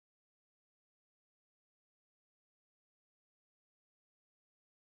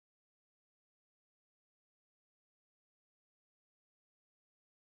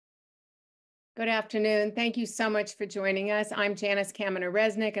Good afternoon. Thank you so much for joining us. I'm Janice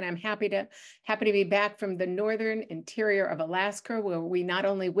Kaminer-Resnick, and I'm happy to be back from the northern interior of Alaska, where we not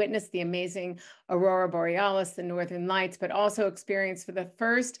only witnessed the amazing aurora borealis, the northern lights, but also experienced for the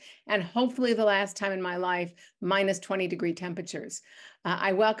first and hopefully the last time in my life, minus 20-degree temperatures.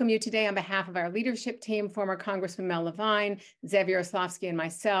 I welcome you today on behalf of our leadership team, former Congressman Mel Levine, Zev Yaroslavsky, and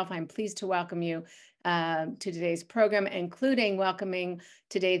myself. I'm pleased to welcome you to today's program, including welcoming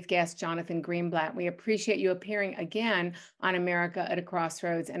today's guest, Jonathan Greenblatt. We appreciate you appearing again on America at a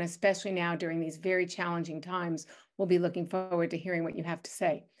Crossroads, and especially now during these very challenging times, we'll be looking forward to hearing what you have to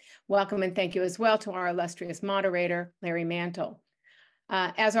say. Welcome and thank you as well to our illustrious moderator, Larry Mantle.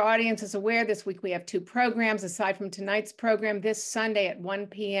 As our audience is aware, this week we have two programs. Aside from tonight's program, this Sunday at 1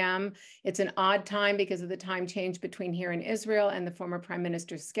 p.m., it's an odd time because of the time change between here in Israel and the former prime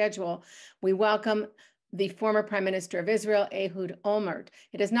minister's schedule. We welcome the former Prime Minister of Israel, Ehud Olmert.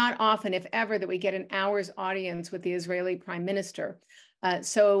 It is not often, if ever, that we get an hour's audience with the Israeli Prime Minister.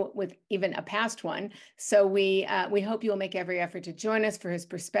 So with even a past one. So we hope you'll make every effort to join us for his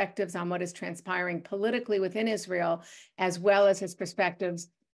perspectives on what is transpiring politically within Israel, as well as his perspectives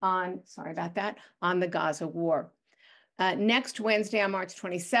on, on the Gaza war. Next Wednesday, on March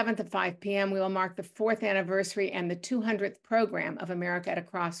 27th at 5 p.m., we will mark the 4th anniversary and the 200th program of America at a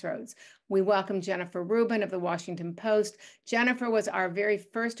Crossroads. We welcome Jennifer Rubin of the Washington Post. Jennifer was our very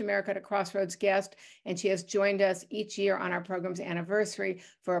first America at a Crossroads guest, and she has joined us each year on our program's anniversary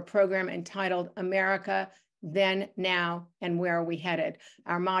for a program entitled America, Then, Now, and Where Are We Headed?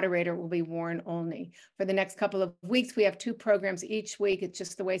 Our moderator will be Warren Olney. For the next couple of weeks, we have two programs each week. It's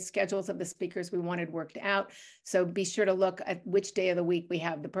just the way schedules of the speakers we wanted worked out. So be sure to look at which day of the week we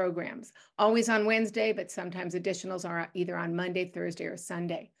have the programs. Always on Wednesday, but sometimes additionals are either on Monday, Thursday, or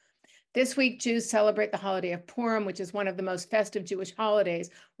Sunday. This week, Jews celebrate the holiday of Purim, which is one of the most festive Jewish holidays,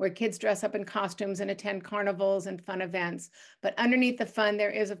 where kids dress up in costumes and attend carnivals and fun events. But underneath the fun, there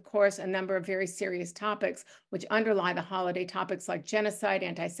is, of course, a number of very serious topics which underlie the holiday, topics like genocide,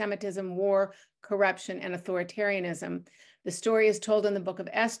 anti-Semitism, war, corruption, and authoritarianism. The story is told in the book of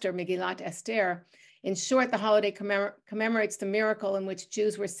Esther, Megillat Esther. In short, the holiday commemorates the miracle in which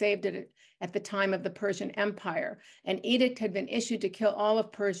Jews were saved at the time of the Persian Empire. An edict had been issued to kill all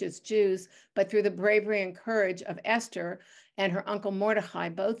of Persia's Jews, but through the bravery and courage of Esther and her uncle Mordechai,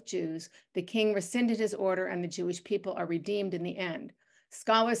 both Jews, the king rescinded his order and the Jewish people are redeemed in the end.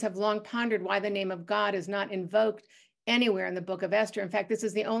 Scholars have long pondered why the name of God is not invoked anywhere in the book of Esther. In fact, this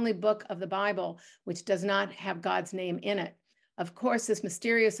is the only book of the Bible which does not have God's name in it. Of course, this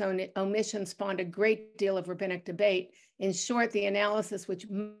mysterious omission spawned a great deal of rabbinic debate. In short, the analysis which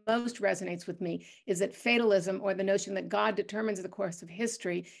most resonates with me is that fatalism, or the notion that God determines the course of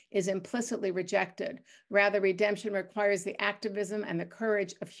history, is implicitly rejected. Rather, redemption requires the activism and the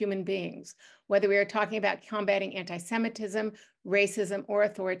courage of human beings. Whether we are talking about combating anti-Semitism, racism, or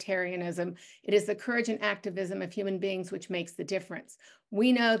authoritarianism, it is the courage and activism of human beings which makes the difference.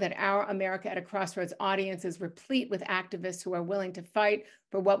 We know that our America at a Crossroads audience is replete with activists who are willing to fight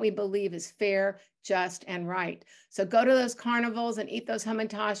for what we believe is fair, just, and right. So go to those carnivals and eat those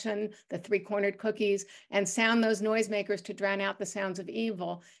hamantaschen, the three-cornered cookies, and sound those noisemakers to drown out the sounds of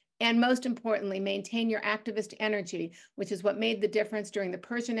evil. And most importantly, maintain your activist energy, which is what made the difference during the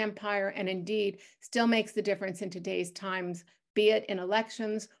Persian Empire and indeed still makes the difference in today's times, be it in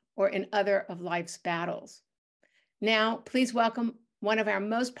elections or in other of life's battles. Now, please welcome one of our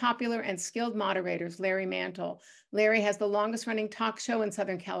most popular and skilled moderators, Larry Mantle. Larry has the longest running talk show in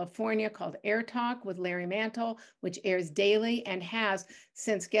Southern California called Air Talk with Larry Mantle, which airs daily and has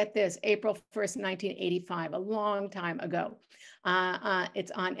since, get this, April 1st, 1985, a long time ago.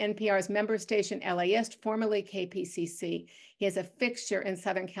 It's on NPR's member station, LAist, formerly KPCC. He is a fixture in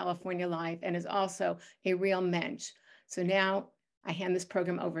Southern California life and is also a real mensch. So now I hand this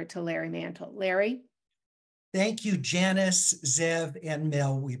program over to Larry Mantle. Larry? Thank you, Janice, Zev, and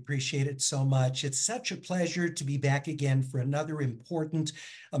Mel. We appreciate it so much. It's such a pleasure to be back again for another important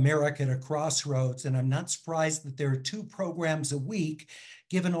America at a Crossroads. And I'm not surprised that there are two programs a week,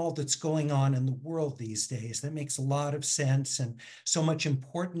 given all that's going on in the world these days. That makes a lot of sense, and so much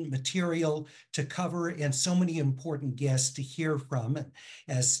important material to cover and so many important guests to hear from. And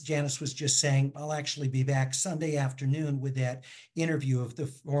as Janice was just saying, I'll actually be back Sunday afternoon with that interview of the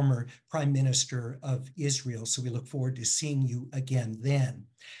former Prime Minister of Israel. So we look forward to seeing you again then.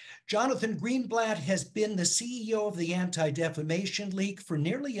 Jonathan Greenblatt has been the CEO of the Anti-Defamation League for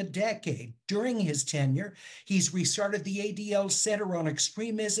nearly a decade. During his tenure, he's restarted the ADL Center on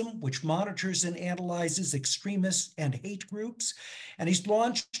Extremism, which monitors and analyzes extremists and hate groups. And he's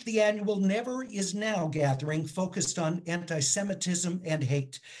launched the annual Never Is Now gathering focused on anti-Semitism and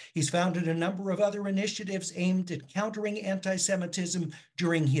hate. He's founded a number of other initiatives aimed at countering anti-Semitism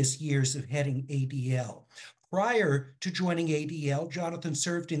during his years of heading ADL. Prior to joining ADL, Jonathan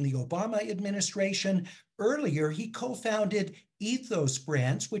served in the Obama administration. Earlier, he co-founded Ethos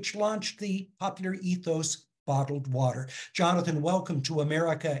Brands, which launched the popular Ethos bottled water. Jonathan, welcome to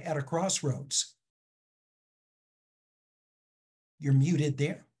America at a Crossroads. You're muted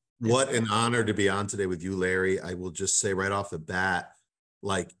there. What an honor to be on today with you, Larry. I will just say right off the bat,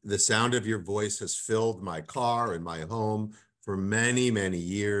 like the sound of your voice has filled my car and my home for many, many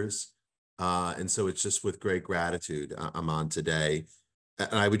years. And so it's just with great gratitude I'm on today.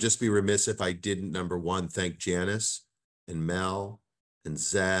 And I would just be remiss if I didn't, number one, thank Janice and Mel and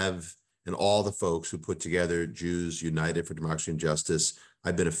Zev and all the folks who put together Jews United for Democracy and Justice.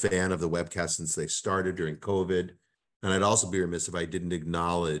 I've been a fan of the webcast since they started during COVID. And I'd also be remiss if I didn't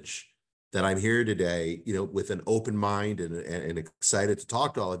acknowledge that I'm here today, with an open mind and excited to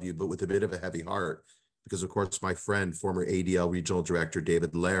talk to all of you, but with a bit of a heavy heart, because of course, my friend, former ADL Regional Director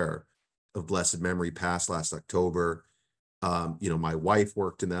David Lair of blessed memory passed last October. My wife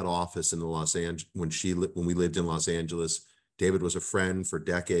worked in that office in Los Angeles when we lived in Los Angeles. David was a friend for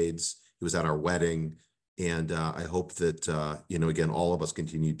decades. He was at our wedding. And I hope that, again, all of us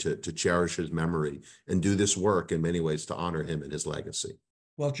continue to cherish his memory and do this work in many ways to honor him and his legacy.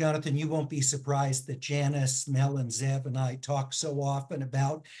 Well, Jonathan, you won't be surprised that Janice, Mel, and Zev and I talk so often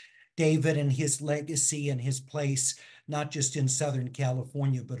about David and his legacy and his place, not just in Southern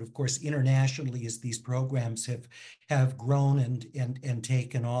California, but of course internationally as these programs have grown and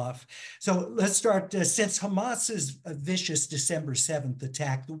taken off. So let's start. Since Hamas's vicious December 7th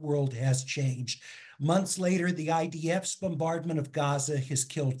attack, the world has changed. Months later, the IDF's bombardment of Gaza has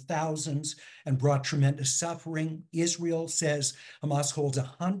killed thousands and brought tremendous suffering. Israel says Hamas holds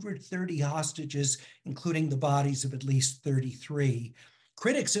 130 hostages, including the bodies of at least 33.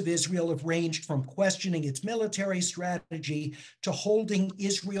 Critics of Israel have ranged from questioning its military strategy to holding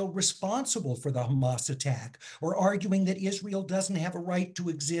Israel responsible for the Hamas attack, or arguing that Israel doesn't have a right to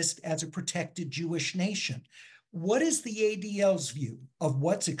exist as a protected Jewish nation. What is the ADL's view of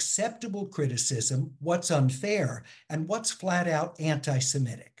what's acceptable criticism, what's unfair, and what's flat out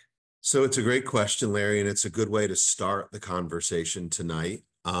anti-Semitic? So it's a great question, Larry, and it's a good way to start the conversation tonight.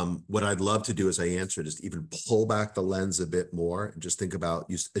 What I'd love to do as I answer is even pull back the lens a bit more and just think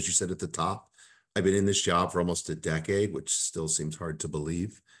about, as you said at the top, I've been in this job for almost a decade, which still seems hard to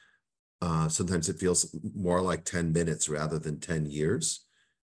believe. Sometimes it feels more like 10 minutes rather than 10 years.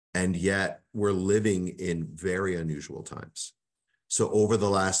 And yet we're living in very unusual times. So over the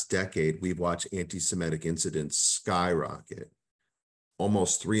last decade, we've watched anti-Semitic incidents skyrocket,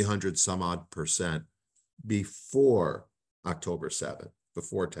 almost 300 some odd % before October 7th,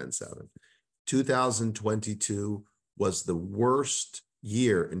 before 10/7. 2022 was the worst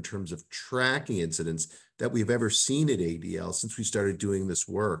year in terms of tracking incidents that we've ever seen at ADL since we started doing this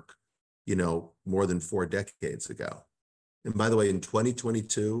work, more than 4 decades ago. And by the way, in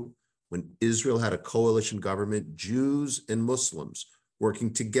 2022, when Israel had a coalition government, Jews and Muslims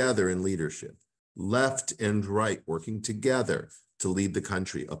working together in leadership, left and right working together to lead the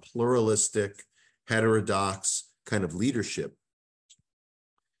country, a pluralistic, heterodox kind of leadership,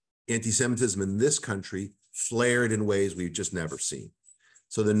 anti-Semitism in this country flared in ways we've just never seen.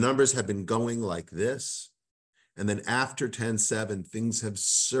 So the numbers have been going like this. And then after 10/7, things have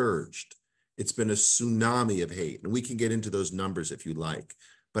surged. It's been a tsunami of hate. And we can get into those numbers if you like.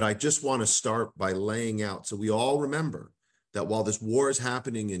 But I just want to start by laying out so we all remember that while this war is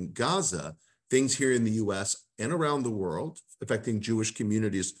happening in Gaza, things here in the US and around the world affecting Jewish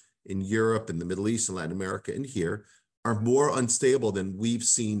communities in Europe and the Middle East and Latin America and here are more unstable than we've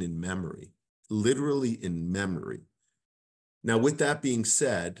seen in memory, literally in memory. Now, with that being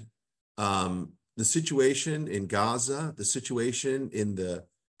said, the situation in Gaza, the situation in the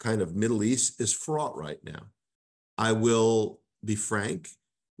kind of Middle East is fraught right now. I will be frank,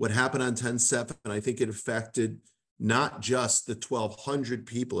 what happened on 10/7, I think it affected not just the 1,200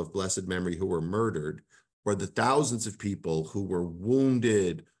 people of blessed memory who were murdered, or the thousands of people who were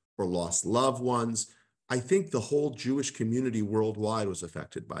wounded or lost loved ones. I think the whole Jewish community worldwide was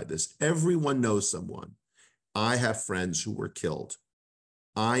affected by this. Everyone knows someone. I have friends who were killed.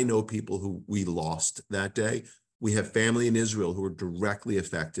 I know people who we lost that day. We have family in Israel who are directly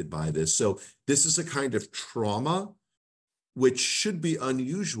affected by this. So this is a kind of trauma which should be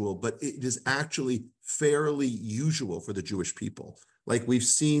unusual, but it is actually fairly usual for the Jewish people. Like, we've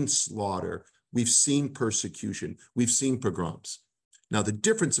seen slaughter, we've seen persecution, we've seen pogroms. Now, the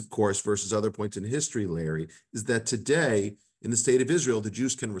difference, of course, versus other points in history, Larry, is that today in the state of Israel, the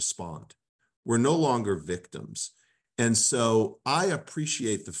Jews can respond. We're no longer victims. And so I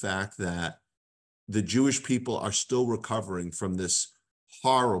appreciate the fact that the Jewish people are still recovering from this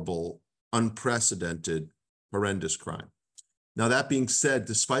horrible, unprecedented, horrendous crime. Now, that being said,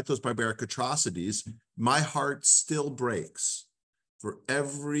 despite those barbaric atrocities, my heart still breaks for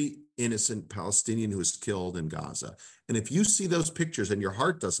every innocent Palestinian who is killed in Gaza. And if you see those pictures and your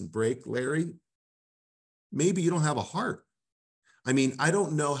heart doesn't break, Larry, maybe you don't have a heart. I mean, I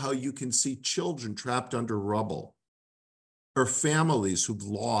don't know how you can see children trapped under rubble or families who've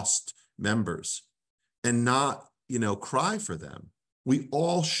lost members and not, cry for them. We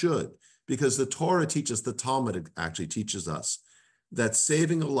all should, because the Torah teaches, the Talmud actually teaches us that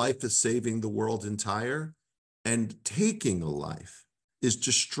saving a life is saving the world entire, and taking a life is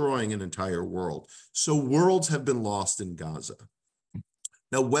destroying an entire world. So worlds have been lost in Gaza.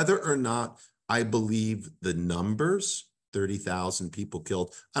 Now, whether or not I believe the numbers, 30,000 people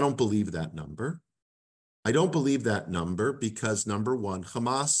killed, I don't believe that number. I don't believe that number because, number one,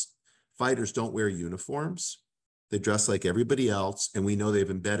 Hamas fighters don't wear uniforms. They dress like everybody else, and we know they've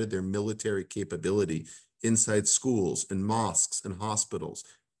embedded their military capability inside schools and mosques and hospitals,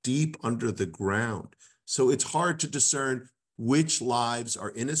 deep under the ground. So it's hard to discern which lives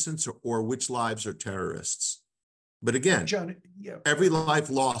are innocents or which lives are terrorists. But again, John, every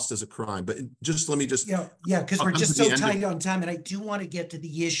life lost is a crime. But because we're just so tight on time, and I do want to get to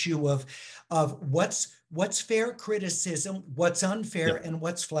the issue of what's fair criticism, what's unfair, and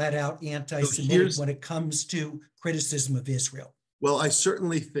what's flat out anti-Semitic when it comes to criticism of Israel. Well, I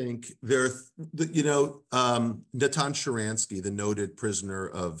certainly think Natan Sharansky, the noted prisoner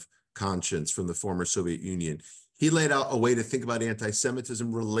of conscience from the former Soviet Union, he laid out a way to think about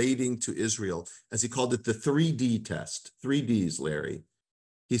anti-Semitism relating to Israel, as he called it, the 3D test. 3 Ds, Larry.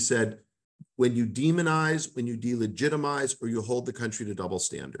 He said, when you demonize, when you delegitimize, or you hold the country to double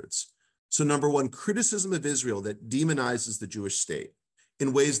standards. So number one, criticism of Israel that demonizes the Jewish state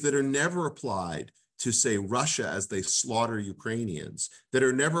in ways that are never applied to, say, Russia as they slaughter Ukrainians, that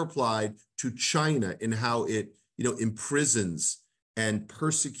are never applied to China in how it, imprisons and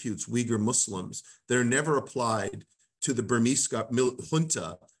persecutes Uyghur Muslims, that are never applied to the Burmese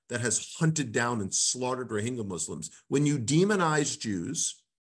junta that has hunted down and slaughtered Rohingya Muslims. When you demonize Jews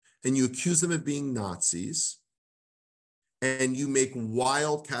and you accuse them of being Nazis and you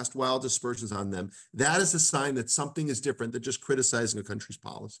cast wild aspersions on them, that is a sign that something is different than just criticizing a country's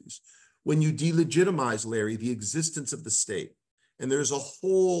policies. When you delegitimize, Larry, the existence of the state, and there's a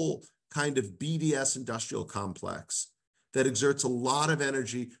whole kind of BDS industrial complex that exerts a lot of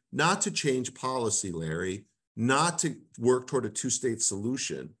energy, not to change policy, Larry, not to work toward a two-state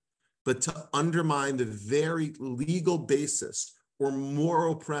solution, but to undermine the very legal basis or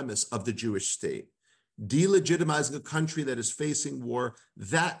moral premise of the Jewish state. Delegitimizing a country that is facing war,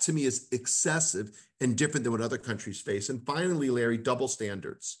 that to me is excessive and different than what other countries face. And finally, Larry, double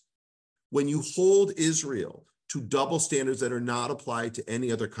standards. When you hold Israel to double standards that are not applied to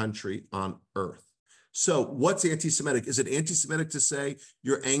any other country on earth. So what's anti-Semitic? Is it anti-Semitic to say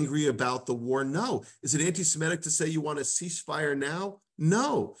you're angry about the war? No. Is it anti-Semitic to say you want a ceasefire now?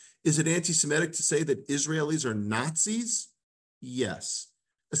 No. Is it anti-Semitic to say that Israelis are Nazis? Yes.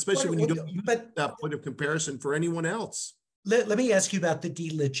 Especially when you don't use that point of comparison for anyone else. Let me ask you about the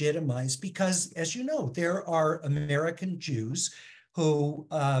delegitimize, because as you know, there are American Jews who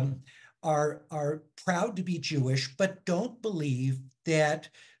are proud to be Jewish, but don't believe that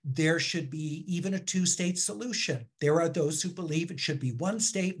there should be even a two-state solution. There are those who believe it should be one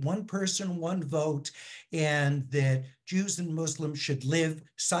state, one person, one vote, and that Jews and Muslims should live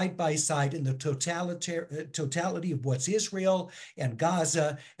side by side in the totality of what's Israel and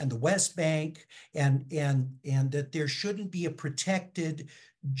Gaza and the West Bank, and that there shouldn't be a protected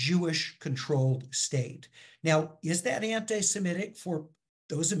Jewish-controlled state. Now, is that anti-Semitic for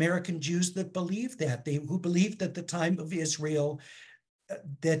those American Jews that believe that, who believed at the time of Israel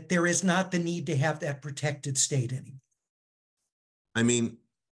that there is not the need to have that protected state anymore? I mean,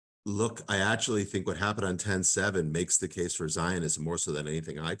 look, I actually think what happened on 10/7 makes the case for Zionism more so than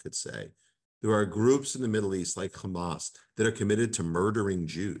anything I could say. There are groups in the Middle East like Hamas that are committed to murdering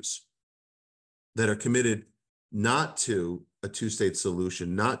Jews, that are committed not to a two-state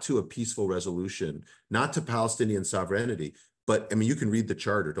solution, not to a peaceful resolution, not to Palestinian sovereignty, but I mean, you can read the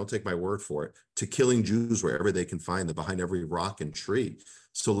charter, don't take my word for it, to killing Jews wherever they can find them, behind every rock and tree.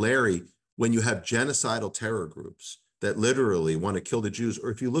 So Larry, when you have genocidal terror groups that literally want to kill the Jews. Or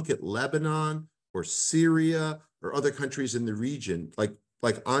if you look at Lebanon or Syria or other countries in the region,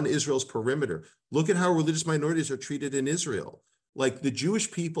 like on Israel's perimeter, look at how religious minorities are treated in Israel. Like the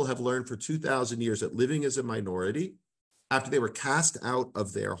Jewish people have learned for 2,000 years that living as a minority after they were cast out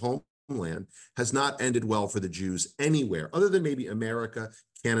of their homeland has not ended well for the Jews anywhere, other than maybe America,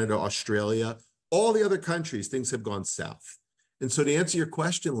 Canada, Australia. All the other countries, things have gone south. And so to answer your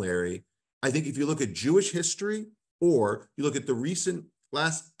question, Larry, I think if you look at Jewish history or you look at the recent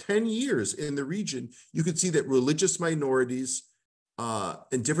last 10 years in the region, you can see that religious minorities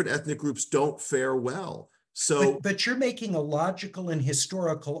and different ethnic groups don't fare well. So, but you're making a logical and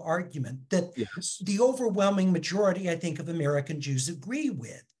historical argument that yes, the overwhelming majority, I think, of American Jews agree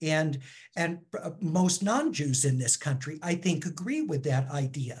with, and most non-Jews in this country, I think, agree with that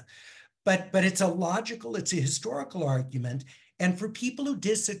idea. But it's a historical argument. And for people who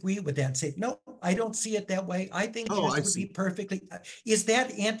disagree with that, say, no, I don't see it that way. I think Jews would be perfectly. Is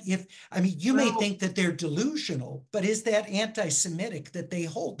that you may think that they're delusional, but is that anti-Semitic that they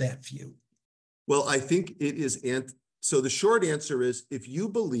hold that view? Well, I think it is. So the short answer is if you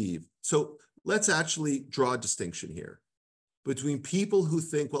believe, so let's actually draw a distinction here between people who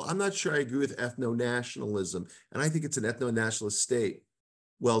think, well, I'm not sure I agree with ethno-nationalism, and I think it's an ethno-nationalist state.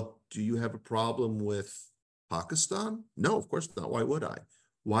 Well, do you have a problem with Pakistan? No, of course not. Why would I?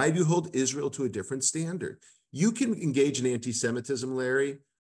 Why do you hold Israel to a different standard? You can engage in anti-Semitism, Larry,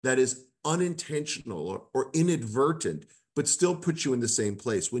 that is unintentional or inadvertent, but still puts you in the same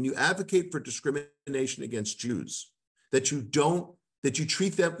place. When you advocate for discrimination against Jews, you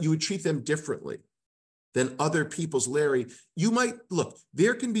would treat them differently than other people's, Larry, you might, look,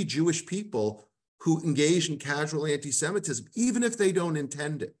 there can be Jewish people who engage in casual anti-Semitism, even if they don't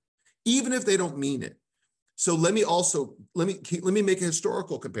intend it, even if they don't mean it. So let me make a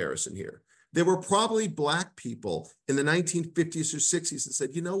historical comparison here. There were probably Black people in the 1950s or 60s that said,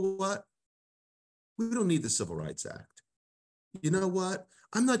 you know what? We don't need the Civil Rights Act. You know what?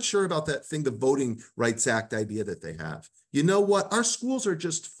 I'm not sure about that thing, the Voting Rights Act idea that they have. You know what? Our schools are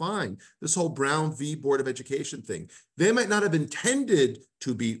just fine. This whole Brown v. Board of Education thing. They might not have intended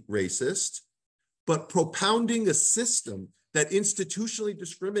to be racist, but propounding a system that institutionally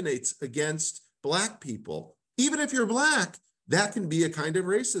discriminates against Black people, even if you're Black, that can be a kind of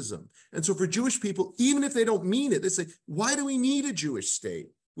racism. And so for Jewish people, even if they don't mean it, they say, why do we need a Jewish state?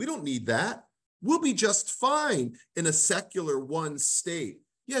 We don't need that. We'll be just fine in a secular one state.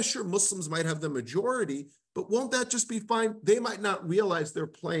 Yeah, sure, Muslims might have the majority, but won't that just be fine? They might not realize they're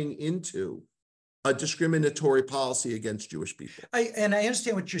playing into a discriminatory policy against Jewish people. I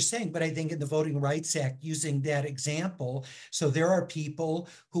understand what you're saying, but I think in the Voting Rights Act, using that example, so there are people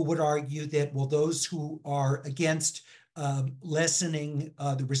who would argue that, well, those who are against lessening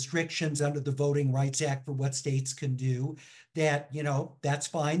the restrictions under the Voting Rights Act for what states can do, that, that's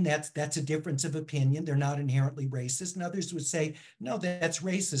fine. That's a difference of opinion. They're not inherently racist. And others would say, no, that's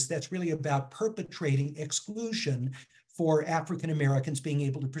racist. That's really about perpetrating exclusion for African Americans being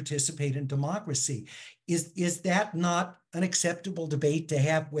able to participate in democracy. Is that not an acceptable debate to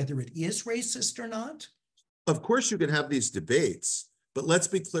have, whether it is racist or not? Of course you can have these debates, but let's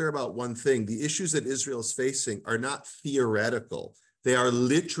be clear about one thing. The issues that Israel is facing are not theoretical. They are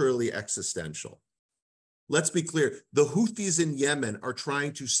literally existential. Let's be clear. The Houthis in Yemen are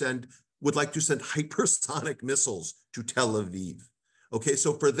would like to send hypersonic missiles to Tel Aviv. Okay,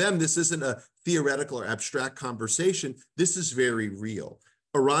 so for them, this isn't a theoretical or abstract conversation. This is very real.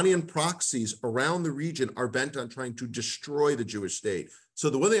 Iranian proxies around the region are bent on trying to destroy the Jewish state. So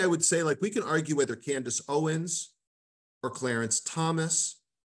the one thing I would say, we can argue whether Candace Owens or Clarence Thomas,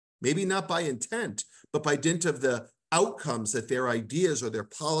 maybe not by intent, but by dint of the outcomes that their ideas or their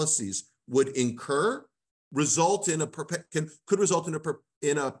policies would incur, could result in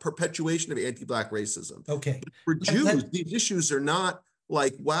a perpetuation of anti-Black racism. Okay. But for Jews, these issues are not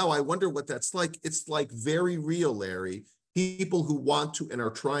like, wow, I wonder what that's like. It's like very real, Larry. People who want to and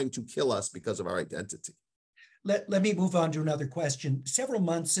are trying to kill us because of our identity. Let me move on to another question. Several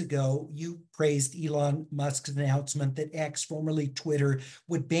months ago, you praised Elon Musk's announcement that X, formerly Twitter,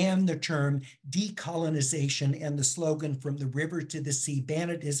 would ban the term decolonization and the slogan "from the river to the sea,"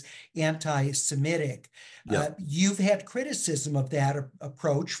 ban it as anti-Semitic. Yeah. You've had criticism of that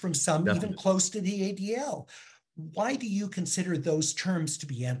approach from some Definitely. even close to the ADL. Why do you consider those terms to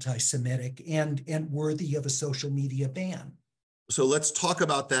be anti-Semitic and worthy of a social media ban? So let's talk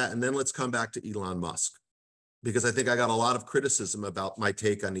about that, and then let's come back to Elon Musk, because I think I got a lot of criticism about my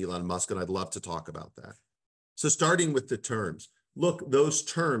take on Elon Musk, and I'd love to talk about that. So starting with the terms, look, those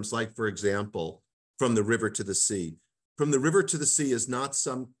terms, like, for example, from the river to the sea. From the river to the sea is not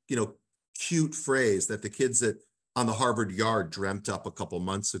some, cute phrase that the kids at on the Harvard Yard dreamt up a couple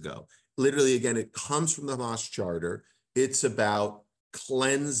months ago. Literally, again, it comes from the Hamas Charter. It's about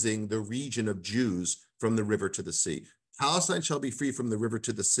cleansing the region of Jews from the river to the sea. Palestine shall be free from the river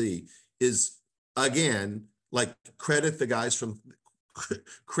to the sea is, again, like credit Hamas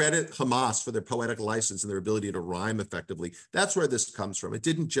for their poetic license and their ability to rhyme effectively. That's where this comes from. It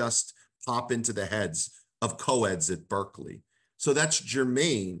didn't just pop into the heads of co-eds at Berkeley. So that's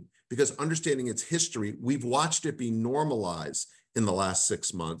germane because understanding its history, we've watched it be normalized in the last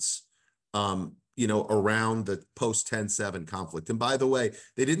 6 months, around the post-10/7 conflict. And by the way,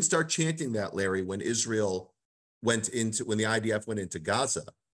 they didn't start chanting that, Larry, when when the IDF went into Gaza.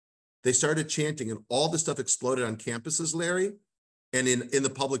 They started chanting and all the stuff exploded on campuses, Larry, and in the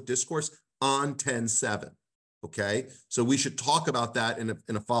public discourse on 10/7, okay? So we should talk about that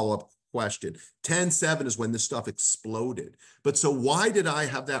in a follow-up question. 10/7 is when this stuff exploded. But so why did I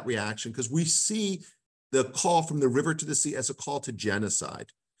have that reaction? Because we see the call from the river to the sea as a call to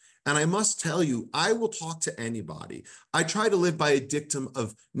genocide. And I must tell you, I will talk to anybody. I try to live by a dictum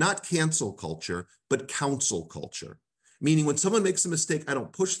of not cancel culture, but counsel culture. Meaning when someone makes a mistake, I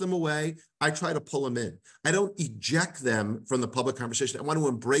don't push them away. I try to pull them in. I don't eject them from the public conversation. I want to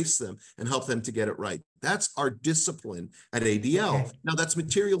embrace them and help them to get it right. That's our discipline at ADL. Okay. Now that's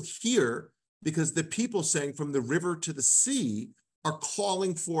material here because the people saying from the river to the sea are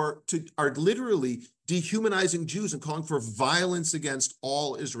are literally dehumanizing Jews and calling for violence against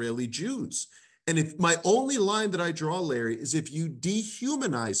all Israeli Jews. And if my only line that I draw, Larry, is if you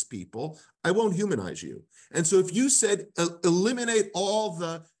dehumanize people, I won't humanize you. And so if you said eliminate all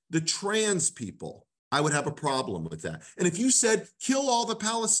the trans people, I would have a problem with that. And if you said kill all the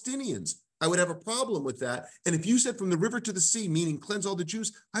Palestinians, I would have a problem with that. And if you said from the river to the sea, meaning cleanse all the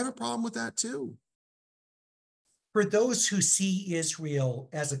Jews, I have a problem with that too. For those who see Israel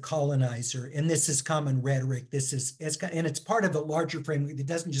as a colonizer, and this is common rhetoric, and it's part of a larger framework that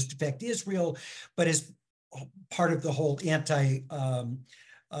doesn't just affect Israel, but is part of the whole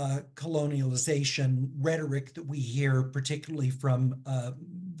anti-colonialization rhetoric that we hear, particularly from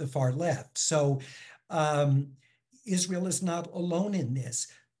the far left. So Israel is not alone in this.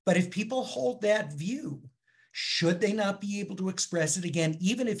 But if people hold that view, should they not be able to express it again,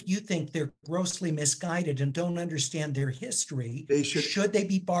 even if you think they're grossly misguided and don't understand their history? Should they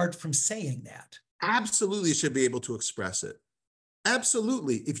be barred from saying that? Absolutely should be able to express it.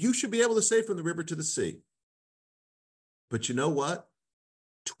 Absolutely. If you should be able to say from the river to the sea. But you know what?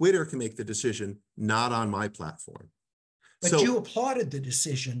 Twitter can make the decision, not on my platform. But you applauded the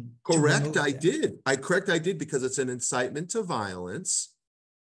decision. Correct, I did. I did because it's an incitement to violence.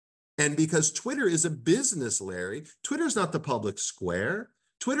 And because Twitter is a business, Larry. Twitter is not the public square.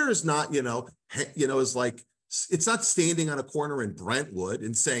 Twitter is not, is like, it's not standing on a corner in Brentwood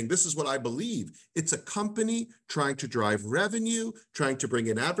and saying, this is what I believe. It's a company trying to drive revenue, trying to bring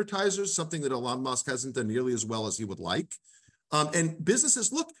in advertisers, something that Elon Musk hasn't done nearly as well as he would like. And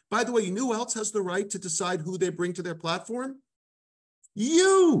businesses, look, by the way, you know who else has the right to decide who they bring to their platform?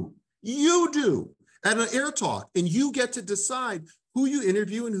 You do at an Air Talk, and you get to decide who you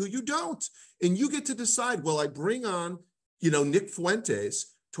interview and who you don't. And you get to decide, will I bring on, Nick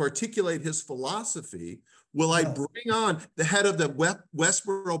Fuentes to articulate his philosophy? Will I bring on the head of the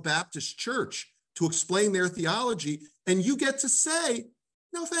Westboro Baptist Church to explain their theology? And you get to say,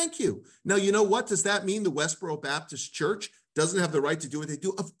 no, thank you. Now, you know what? Does that mean the Westboro Baptist Church doesn't have the right to do what they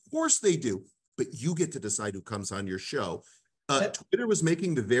do? Of course they do. But you get to decide who comes on your show. Twitter was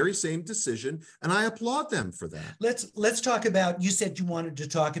making the very same decision, and I applaud them for that. Let's talk about, you said you wanted to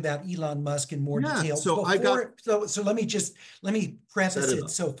talk about Elon Musk in more detail. So let me preface it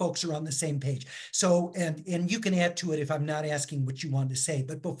so folks are on the same page. So, and you can add to it if I'm not asking what you want to say,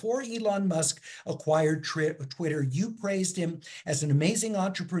 but before Elon Musk acquired Twitter, you praised him as an amazing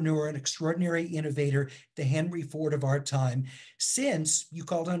entrepreneur, an extraordinary innovator, the Henry Ford of our time. Since you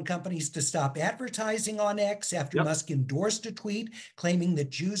called on companies to stop advertising on X after Musk endorsed a tweet claiming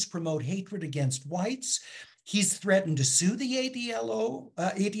that Jews promote hatred against whites. He's threatened to sue the ADL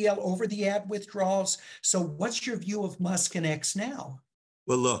over the ad withdrawals. So what's your view of Musk and X now?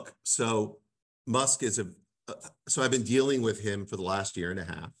 Well, look, so Musk is so I've been dealing with him for the last year and a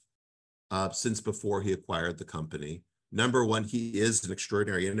half, since before he acquired the company. Number one, he is an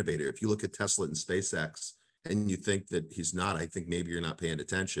extraordinary innovator. If you look at Tesla and SpaceX and you think that he's not, I think maybe you're not paying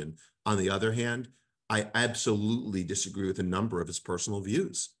attention. On the other hand, I absolutely disagree with a number of his personal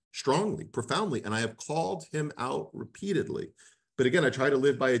views, strongly, profoundly, and I have called him out repeatedly. But again, I try to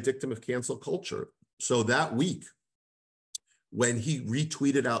live by a dictum of cancel culture. So that week, when he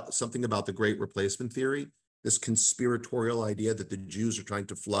retweeted out something about the Great Replacement Theory, this conspiratorial idea that the Jews are trying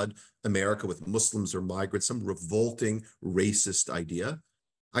to flood America with Muslims or migrants, some revolting racist idea.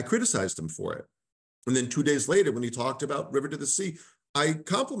 I criticized him for it. And then 2 days later, when he talked about River to the Sea, I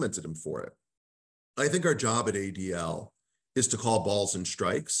complimented him for it. I think our job at ADL is to call balls and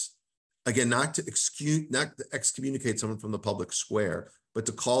strikes. Again, not to excommunicate someone from the public square, but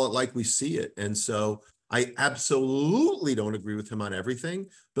to call it like we see it. And so I absolutely don't agree with him on everything,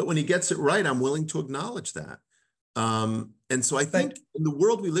 but when he gets it right, I'm willing to acknowledge that. And so I think in the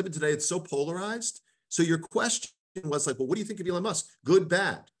world we live in today, it's so polarized. So your question was like, well, what do you think of Elon Musk? Good,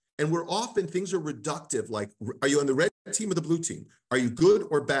 bad. And we're often, things are reductive, like, are you on the red team or the blue team? Are you good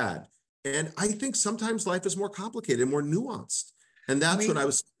or bad? And I think sometimes life is more complicated and more nuanced. And that's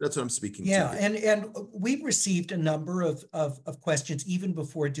what I'm speaking to. Yeah, and we've received a number of questions even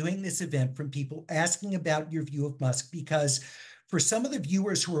before doing this event from people asking about your view of Musk, because for some of the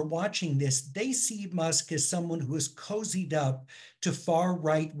viewers who are watching this, they see Musk as someone who is cozied up to far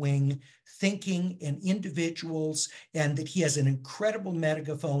right-wing thinking and individuals, and that he has an incredible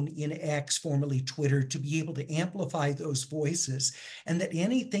megaphone in X, formerly Twitter, to be able to amplify those voices, and that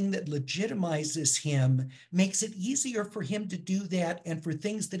anything that legitimizes him makes it easier for him to do that, and for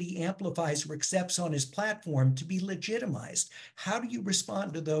things that he amplifies or accepts on his platform to be legitimized. How do you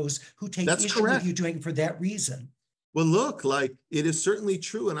respond to those who take issue with you doing for that reason? Well, look, like, it is certainly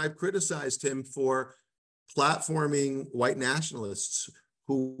true. And I've criticized him for platforming white nationalists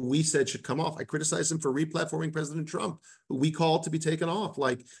who we said should come off. I criticized him for replatforming President Trump, who we called to be taken off.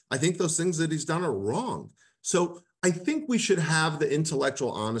 Like, I think those things that he's done are wrong. So I think we should have the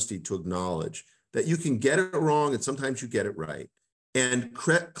intellectual honesty to acknowledge that you can get it wrong and sometimes you get it right. And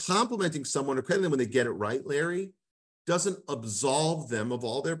complimenting someone or crediting them when they get it right, Larry, doesn't absolve them of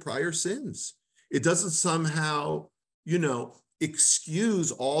all their prior sins. It doesn't somehow,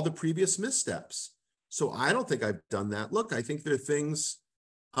 excuse all the previous missteps. So I don't think I've done that. Look, I think there are things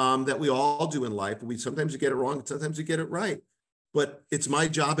that we all do in life. Sometimes you get it wrong, sometimes you get it right. But it's my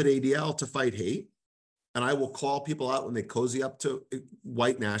job at ADL to fight hate. And I will call people out when they cozy up to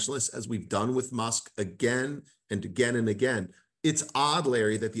white nationalists, as we've done with Musk again and again and again. It's odd,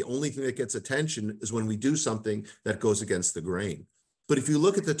 Larry, that the only thing that gets attention is when we do something that goes against the grain. But if you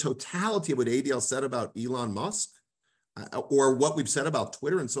look at the totality of what ADL said about Elon Musk, or what we've said about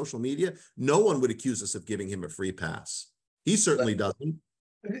Twitter and social media, no one would accuse us of giving him a free pass. He certainly doesn't.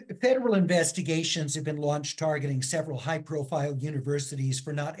 Federal investigations have been launched targeting several high-profile universities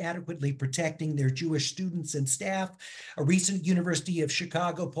for not adequately protecting their Jewish students and staff. A recent University of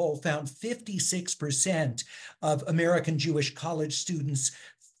Chicago poll found 56% of American Jewish college students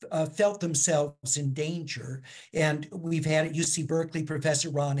felt themselves in danger. And we've had at UC Berkeley,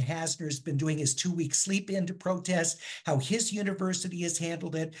 Professor Ron Hasner has been doing his 2-week sleep-in to protest how his university has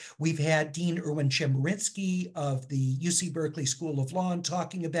handled it. We've had Dean Erwin Chemerinsky of the UC Berkeley School of Law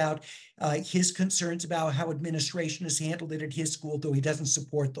talking about his concerns about how administration has handled it at his school, though he doesn't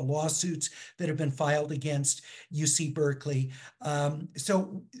support the lawsuits that have been filed against UC Berkeley.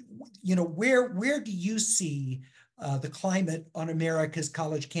 So, where do you see the climate on America's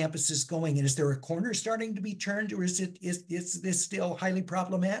college campuses going? And is there a corner starting to be turned, or is this still highly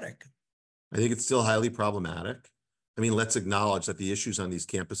problematic? I think it's still highly problematic. I mean, let's acknowledge that the issues on these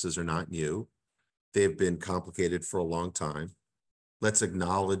campuses are not new. They've been complicated for a long time. Let's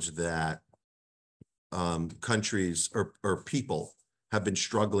acknowledge that countries or people have been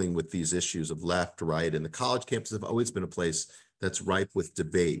struggling with these issues of left, right, and the college campuses have always been a place that's ripe with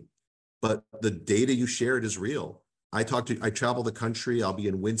debate. But the data you shared is real. I travel the country. I'll be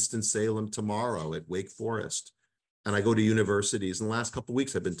in Winston-Salem tomorrow at Wake Forest. And I go to universities. In the last couple of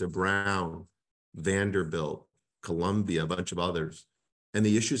weeks, I've been to Brown, Vanderbilt, Columbia, a bunch of others. And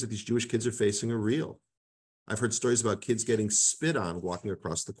the issues that these Jewish kids are facing are real. I've heard stories about kids getting spit on walking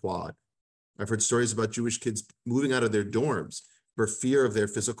across the quad. I've heard stories about Jewish kids moving out of their dorms for fear of their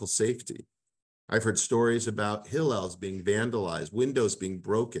physical safety. I've heard stories about Hillels being vandalized, windows being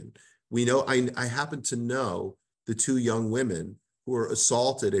broken. We know, I happen to know the 2 young women who were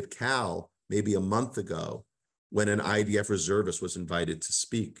assaulted at Cal maybe a month ago when an IDF reservist was invited to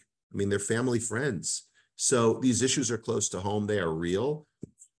speak. I mean, they're family friends. So these issues are close to home. They are real.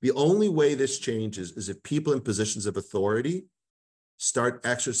 The only way this changes is if people in positions of authority start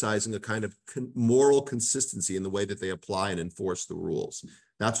exercising a kind of moral consistency in the way that they apply and enforce the rules.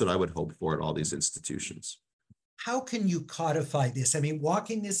 That's what I would hope for at all these institutions. How can you codify this? I mean,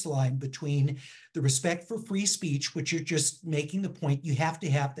 walking this line between the respect for free speech, which you're just making the point, you have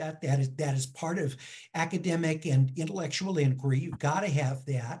to have that. That is part of academic and intellectual inquiry. You've got to have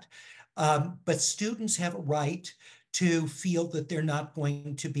that. But students have a right to feel that they're not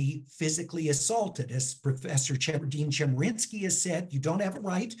going to be physically assaulted. As Professor Dean Chemerinsky has said, you don't have a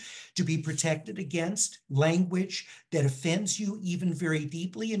right to be protected against language that offends you even very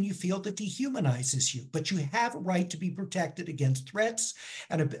deeply and you feel that dehumanizes you. But you have a right to be protected against threats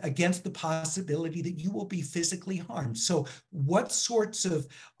and against the possibility that you will be physically harmed. So what sorts of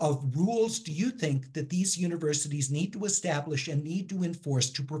rules do you think that these universities need to establish and need to enforce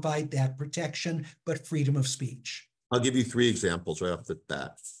to provide that protection, but freedom of speech? I'll give you 3 examples right off the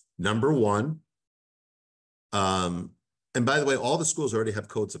bat. Number one, and by the way, all the schools already have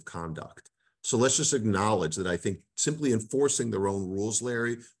codes of conduct. So let's just acknowledge that I think simply enforcing their own rules,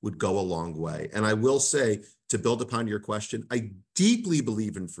 Larry, would go a long way. And I will say, to build upon your question, I deeply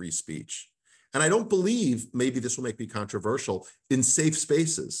believe in free speech. And I don't believe, maybe this will make me controversial, in safe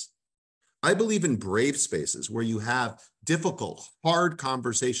spaces. I believe in brave spaces where you have difficult, hard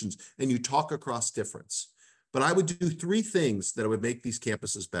conversations and you talk across difference. But I would do 3 things that would make these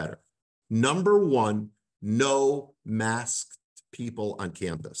campuses better. Number one, no masked people on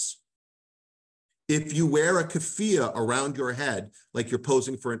campus. If you wear a keffiyeh around your head, like you're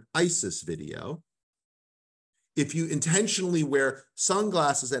posing for an ISIS video, if you intentionally wear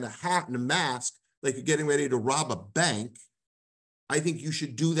sunglasses and a hat and a mask, like you're getting ready to rob a bank, I think you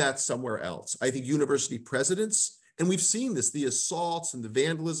should do that somewhere else. I think university presidents, and we've seen this, the assaults and the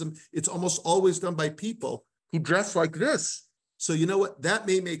vandalism, it's almost always done by people who dress like this. So you know what? That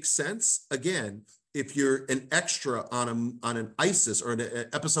may make sense. Again, if you're an extra on an ISIS or an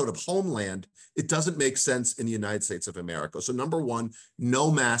episode of Homeland, it doesn't make sense in the United States of America. So number one,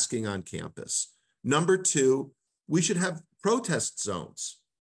 no masking on campus. Number 2, we should have protest zones.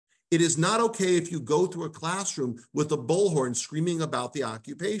 It is not okay if you go through a classroom with a bullhorn screaming about the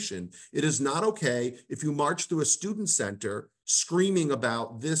occupation. It is not okay if you march through a student center screaming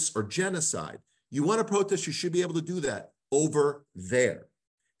about this or genocide. You want to protest, you should be able to do that over there.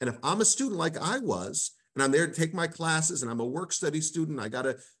 And if I'm a student like I was, and I'm there to take my classes, and I'm a work study student, I got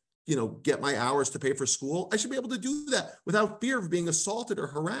to, get my hours to pay for school, I should be able to do that without fear of being assaulted or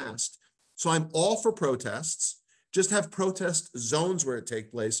harassed. So I'm all for protests. Just have protest zones where it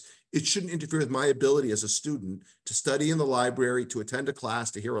takes place. It shouldn't interfere with my ability as a student to study in the library, to attend a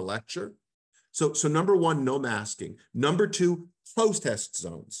class, to hear a lecture. So number one, no masking. Number 2, protest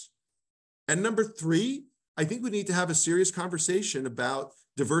zones. And number 3, I think we need to have a serious conversation about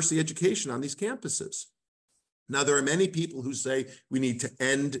diversity education on these campuses. Now, there are many people who say we need to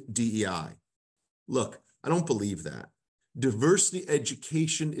end DEI. Look, I don't believe that. Diversity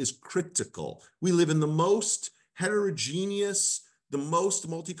education is critical. We live in the most heterogeneous, the most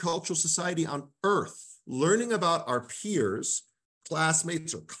multicultural society on earth. Learning about our peers,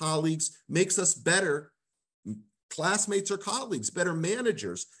 classmates or colleagues, makes us better classmates or colleagues, better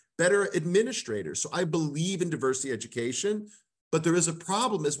managers, better administrators. So I believe in diversity education, but there is a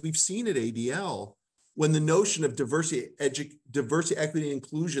problem, as we've seen at ADL, when the notion of diversity, equity, and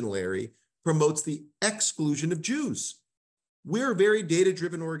inclusion, Larry, promotes the exclusion of Jews. We're a very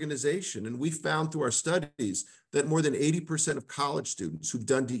data-driven organization, and we found through our studies that more than 80% of college students who've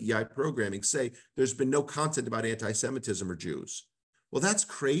done DEI programming say there's been no content about anti-Semitism or Jews. Well, that's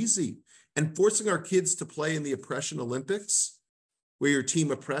crazy. And forcing our kids to play in the oppression Olympics, where you're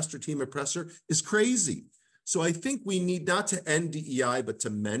team oppressed or team oppressor, is crazy. So I think we need not to end DEI, but to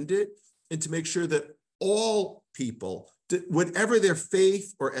mend it and to make sure that all people, whatever their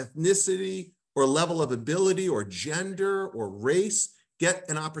faith or ethnicity or level of ability or gender or race, get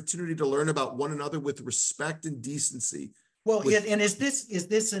an opportunity to learn about one another with respect and decency. Well, and is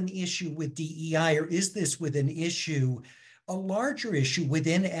this an issue with DEI, or is this with an issue, a larger issue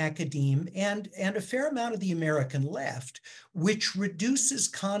within academe and a fair amount of the American left, which reduces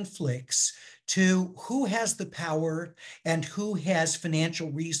conflicts to who has the power and who has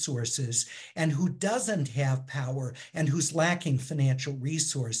financial resources and who doesn't have power and who's lacking financial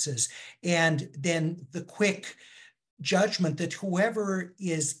resources, and then the quick judgment that whoever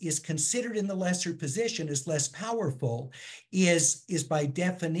is considered in the lesser position as less powerful is by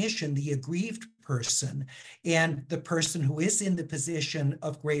definition the aggrieved person, and the person who is in the position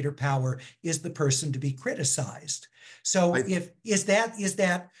of greater power is the person to be criticized. So is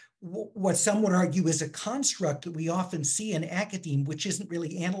that what some would argue is a construct that we often see in academe, which isn't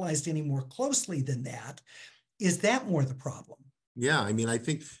really analyzed any more closely than that? Is that more the problem? Yeah, I mean, I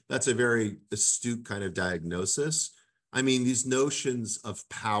think that's a very astute kind of diagnosis. I mean, these notions of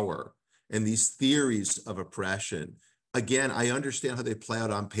power and these theories of oppression, again, I understand how they play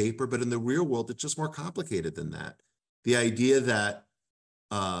out on paper, but in the real world, it's just more complicated than that. The idea that,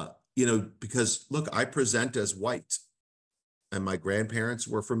 because look, I present as white and my grandparents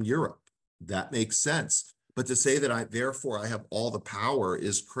were from Europe. That makes sense. But to say that therefore I have all the power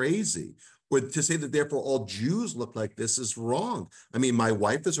is crazy. Or to say that therefore all Jews look like this is wrong. I mean, my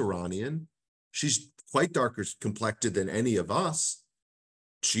wife is Iranian. She's quite darker complected than any of us.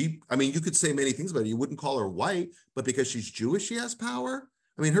 I mean, you could say many things about it. You wouldn't call her white, but because she's Jewish, she has power.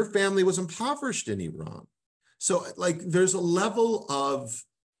 I mean, her family was impoverished in Iran. So like, there's a level of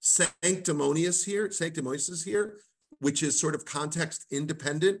sanctimonious here, which is sort of context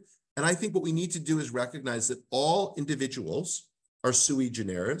independent. And I think what we need to do is recognize that all individuals are sui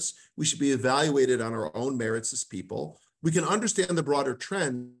generis. We should be evaluated on our own merits as people. We can understand the broader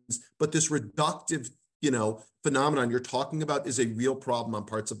trends, but this reductive, phenomenon you're talking about is a real problem on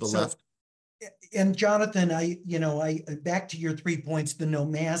parts of the left. And Jonathan, back to your 3 points: the no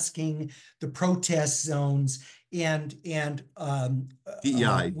masking, the protest zones, and DEI,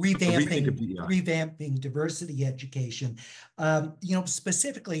 revamping diversity education.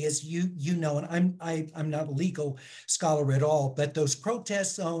 Specifically, as you know, and I'm not a legal scholar at all, but those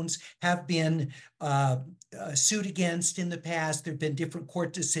protest zones have been sued against in the past. There have been different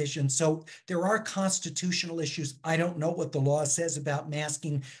court decisions. So there are constitutional issues. I don't know what the law says about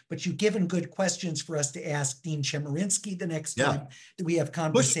masking, but you've given good questions for us to ask Dean Chemerinsky the next time that we have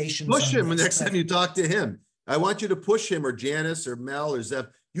conversations. Push him the next time you talk to him. I want you to push him, or Janice or Mel or Zev.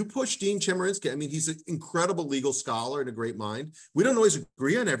 You push Dean Chemerinsky. I mean, he's an incredible legal scholar and a great mind. We don't always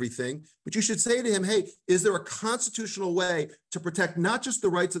agree on everything, but you should say to him, hey, is there a constitutional way to protect not just the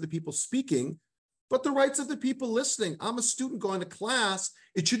rights of the people speaking, but the rights of the people listening? I'm a student going to class.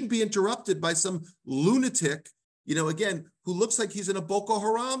 It shouldn't be interrupted by some lunatic, again, who looks like he's in a Boko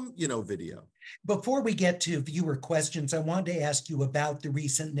Haram, video. Before we get to viewer questions, I wanted to ask you about the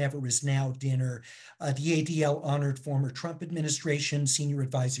recent Never Is Now dinner. The ADL honored former Trump administration senior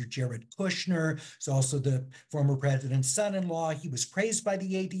advisor Jared Kushner. He's also the former president's son-in-law. He was praised by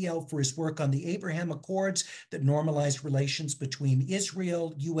the ADL for his work on the Abraham Accords that normalized relations between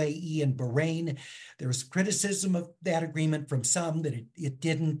Israel, UAE, and Bahrain. There was criticism of that agreement from some that it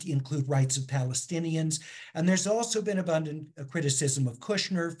didn't include rights of Palestinians. And there's also been abundant criticism of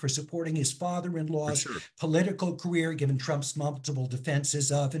Kushner for supporting his father-in-law's political career, given Trump's multiple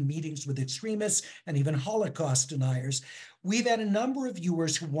defenses of and meetings with extremists and even Holocaust deniers. We've had a number of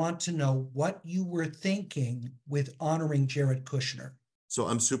viewers who want to know what you were thinking with honoring Jared Kushner. So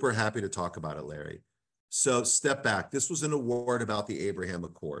I'm super happy to talk about it, Larry. So step back. This was an award about the Abraham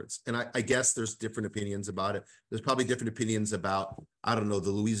Accords. And I guess there's different opinions about it. There's probably different opinions about, I don't know,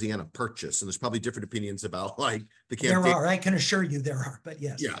 the Louisiana Purchase. And there's probably different opinions about like the campaign. There are, I can assure you there are, but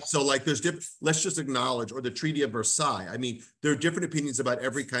yes. Yeah, so like there's different, let's just acknowledge, or the Treaty of Versailles. I mean, there are different opinions about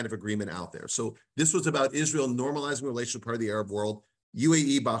every kind of agreement out there. So this was about Israel normalizing relations with part of the Arab world,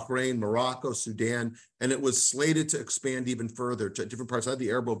 UAE, Bahrain, Morocco, Sudan, and it was slated to expand even further to different parts of the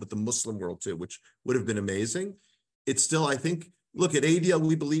Arab world, but the Muslim world too, which would have been amazing. It's still, I think, look, at ADL,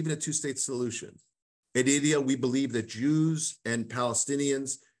 we believe in a two-state solution. At ADL, we believe that Jews and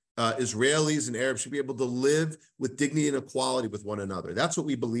Palestinians, Israelis and Arabs should be able to live with dignity and equality with one another. That's what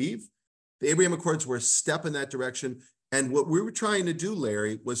we believe. The Abraham Accords were a step in that direction. And what we were trying to do,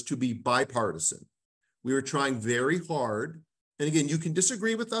 Larry, was to be bipartisan. We were trying very hard. And again, you can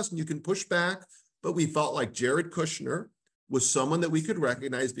disagree with us and you can push back, but we felt like Jared Kushner was someone that we could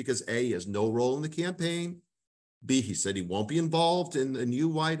recognize because A, he has no role in the campaign. B, he said he won't be involved in the new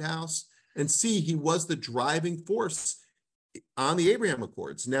White House. And C, he was the driving force on the Abraham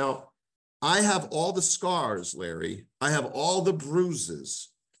Accords. Now, I have all the scars, Larry. I have all the bruises.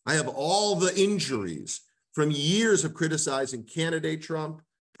 I have all the injuries from years of criticizing candidate Trump,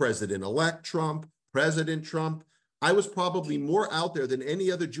 President-elect Trump, President Trump. I was probably more out there than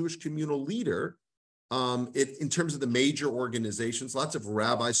any other Jewish communal leader in terms of the major organizations. Lots of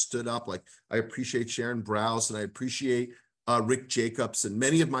rabbis stood up, like I appreciate Sharon Brous and I appreciate Rick Jacobs and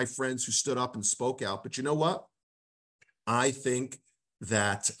many of my friends who stood up and spoke out. But you know what? I think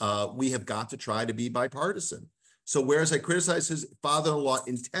that we have got to try to be bipartisan. So whereas I criticize his father-in-law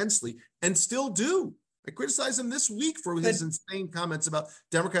intensely and still do, I criticize him this week for his insane comments about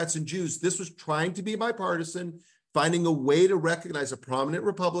Democrats and Jews. This was trying to be bipartisan, finding a way to recognize a prominent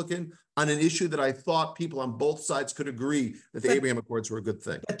Republican on an issue that I thought people on both sides could agree that the Abraham Accords were a good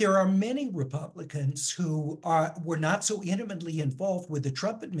thing. But there are many Republicans who were not so intimately involved with the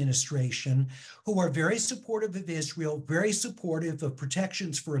Trump administration, who are very supportive of Israel, very supportive of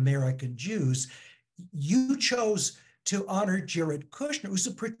protections for American Jews. You chose to honor Jared Kushner, who's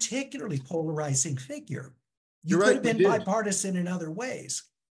a particularly polarizing figure. You could have been bipartisan in other ways.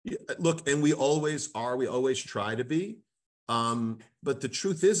 Yeah, look, and we always are, we always try to be. But the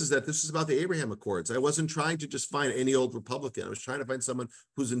truth is that this is about the Abraham Accords. I wasn't trying to just find any old Republican. I was trying to find someone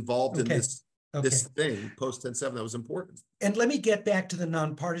who's involved in this this thing post 10/7 that was important. And let me get back to the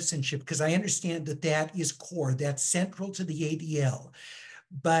nonpartisanship, because I understand that that is core, that's central to the ADL.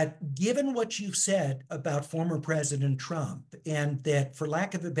 But given what you've said about former President Trump, and that, for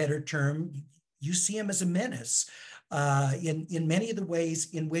lack of a better term, you see him as a menace in many of the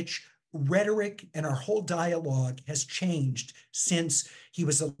ways in which rhetoric and our whole dialogue has changed since he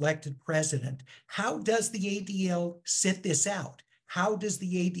was elected president. How does the ADL sit this out? How does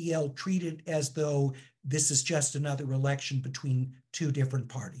the ADL treat it as though this is just another election between two different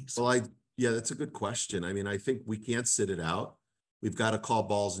parties? Well, yeah, that's a good question. I mean, I think we can't sit it out. We've got to call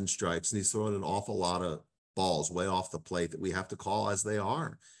balls and strikes, and he's throwing an awful lot of balls way off the plate that we have to call as they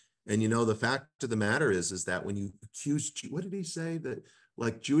are. And, you know, the fact of the matter is that when you accuse, what did he say? That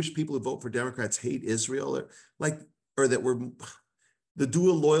like Jewish people who vote for Democrats hate Israel, or that we're the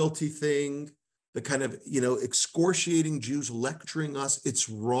dual loyalty thing, the kind of, you know, excoriating Jews, lecturing us, it's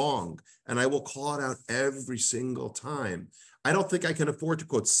wrong. And I will call it out every single time. I don't think I can afford to,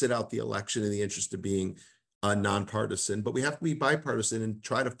 quote, sit out the election in the interest of being nonpartisan, but we have to be bipartisan and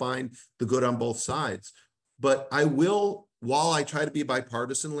try to find the good on both sides. But I will, while I try to be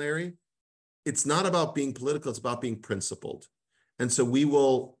bipartisan, Larry, it's not about being political, it's about being principled. And so we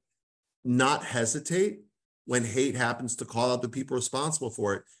will not hesitate when hate happens to call out the people responsible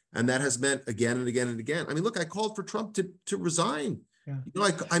for it. And that has meant again and again and again. I mean, look, I called for Trump to resign. Yeah. You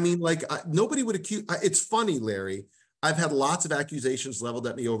know, nobody would accuse, it's funny, Larry, I've had lots of accusations leveled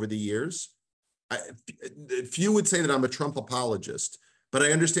at me over the years. Few would say that I'm a Trump apologist, but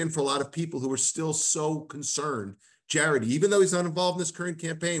I understand for a lot of people who are still so concerned, Jared, even though he's not involved in this current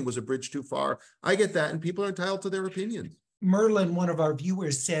campaign, was a bridge too far. I get that, and people are entitled to their opinions. Merlin, one of our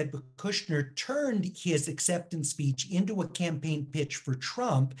viewers, said Kushner turned his acceptance speech into a campaign pitch for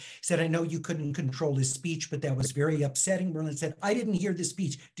Trump. He said, I know you couldn't control his speech, but that was very upsetting. Merlin said, I didn't hear the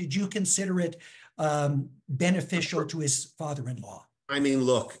speech. Did you consider it beneficial to his father-in-law? I mean,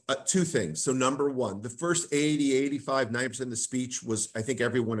 look, two things. So number one, the first 80, 85, 90% of the speech was, I think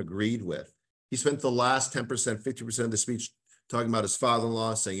everyone agreed with. He spent the last 10%, 50% of the speech talking about his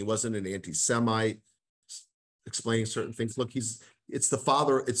father-in-law, saying he wasn't an anti-Semite, explaining certain things. Look, it's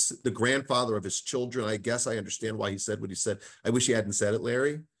the grandfather of his children. I guess I understand why he said what he said. I wish he hadn't said it,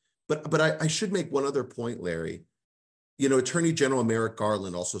 Larry. But I should make one other point, Larry. You know, Attorney General Merrick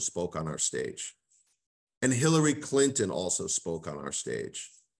Garland also spoke on our stage. And Hillary Clinton also spoke on our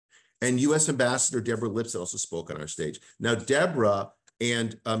stage. And U.S. Ambassador Deborah Lipset also spoke on our stage. Now, Deborah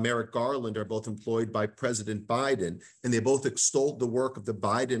and Merrick Garland are both employed by President Biden, and they both extolled the work of the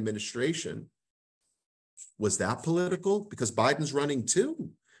Biden administration. Was that political? Because Biden's running too.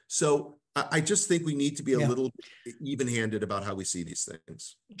 So I just think we need to be a little even-handed about how we see these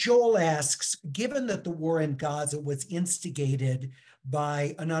things. Joel asks, given that the war in Gaza was instigated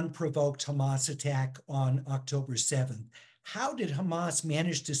by an unprovoked Hamas attack on October 7th, how did Hamas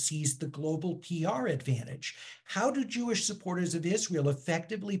manage to seize the global PR advantage? How do Jewish supporters of Israel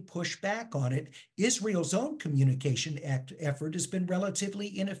effectively push back on it? Israel's own communication effort has been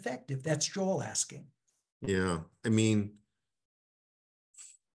relatively ineffective. That's Joel asking. Yeah, I mean,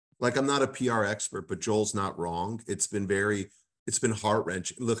 like, I'm not a PR expert, but Joel's not wrong. It's been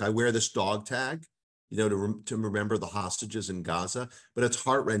heart-wrenching. Look, I wear this dog tag, you know, to remember the hostages in Gaza, but it's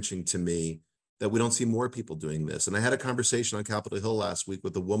heart-wrenching to me that we don't see more people doing this. And I had a conversation on Capitol Hill last week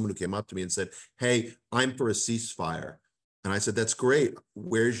with a woman who came up to me and said, hey, I'm for a ceasefire. And I said, that's great.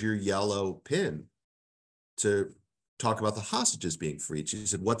 Where's your yellow pin to talk about the hostages being freed? She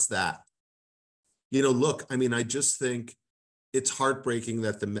said, what's that? You know, look, I mean, I just think it's heartbreaking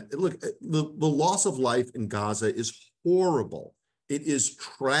that the loss of life in Gaza is horrible. It is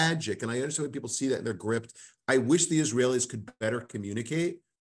tragic. And I understand when people see that and they're gripped. I wish the Israelis could better communicate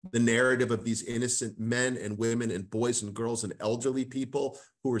the narrative of these innocent men and women and boys and girls and elderly people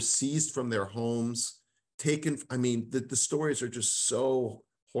who were seized from their homes, taken. I mean, the stories are just so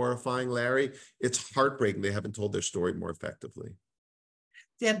horrifying, Larry. It's heartbreaking they haven't told their story more effectively.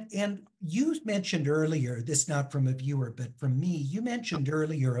 And you mentioned earlier, this not from a viewer, but from me, you mentioned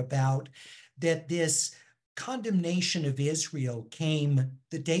earlier about that this condemnation of Israel came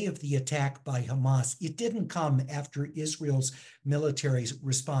the day of the attack by Hamas. It didn't come after Israel's military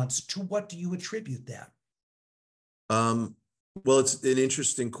response. To what do you attribute that? Well, it's an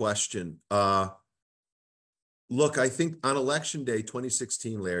interesting question. Look, I think on Election Day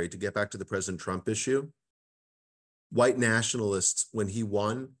 2016, Larry, to get back to the President Trump issue, white nationalists, when he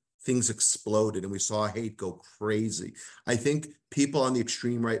won, things exploded and we saw hate go crazy. I think people on the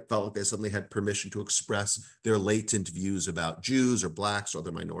extreme right felt like they suddenly had permission to express their latent views about Jews or Blacks or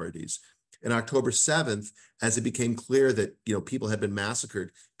other minorities. And October 7th, as it became clear that, people had been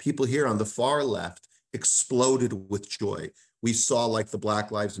massacred, people here on the far left exploded with joy. We saw like the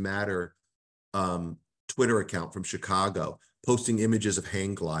Black Lives Matter Twitter account from Chicago posting images of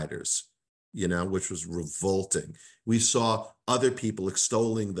hang gliders, which was revolting. We saw other people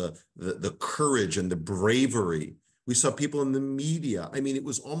extolling the courage and the bravery. We saw people in the media. I mean, it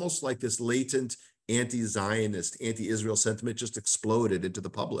was almost like this latent anti-Zionist, anti-Israel sentiment just exploded into the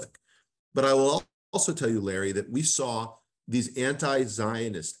public. But I will also tell you, Larry, that we saw these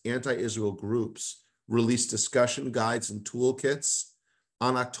anti-Zionist, anti-Israel groups release discussion guides and toolkits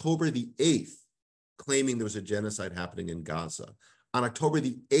on October the 8th, claiming there was a genocide happening in Gaza. On October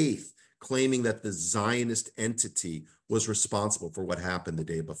the 8th, claiming that the Zionist entity was responsible for what happened the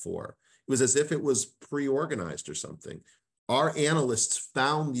day before. It was as if it was pre-organized or something. Our analysts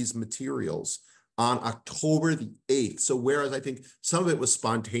found these materials on October the 8th. So whereas I think some of it was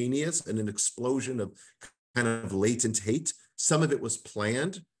spontaneous and an explosion of kind of latent hate, some of it was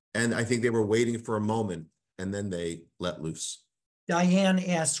planned. And I think they were waiting for a moment and then they let loose. Diane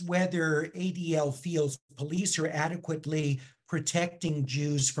asks whether ADL feels police are adequately protecting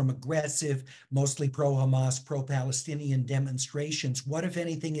Jews from aggressive, mostly pro-Hamas, pro-Palestinian demonstrations. What, if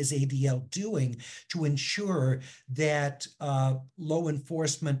anything, is ADL doing to ensure that law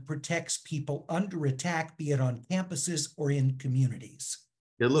enforcement protects people under attack, be it on campuses or in communities?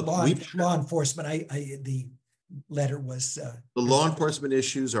 Yeah, look, law enforcement, the letter was... the law enforcement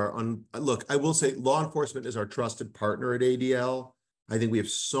issues are... Look, I will say law enforcement is our trusted partner at ADL. I think we have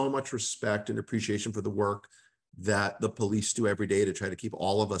so much respect and appreciation for the work that the police do every day to try to keep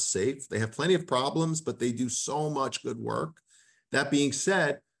all of us safe. They have plenty of problems, but they do so much good work. That being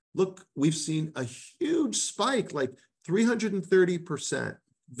said, look, we've seen a huge spike, like 330%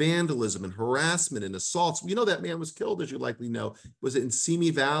 vandalism and harassment and assaults. That man was killed, as you likely know. Was it in Simi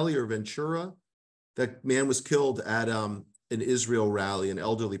Valley or Ventura? That man was killed at an Israel rally. An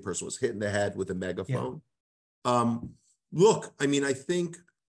elderly person was hit in the head with a megaphone. Yeah. Look, I mean, I think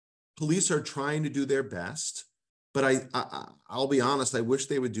police are trying to do their best, but I'll be honest, I wish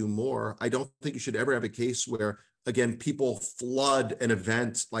they would do more. I don't think you should ever have a case where, again, people flood an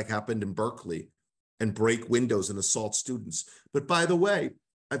event like happened in Berkeley and break windows and assault students. But by the way,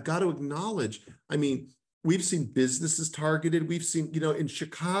 I've got to acknowledge, I mean, we've seen businesses targeted. We've seen, in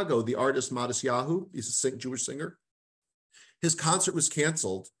Chicago, the artist Matisyahu, he's a Jewish singer. His concert was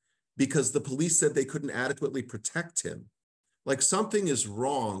canceled because the police said they couldn't adequately protect him. Like, something is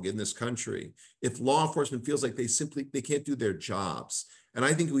wrong in this country if law enforcement feels like they can't do their jobs. And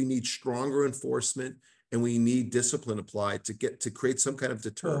I think we need stronger enforcement and we need discipline applied to create some kind of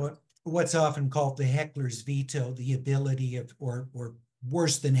deterrent. Well, what's often called the heckler's veto, the ability of, or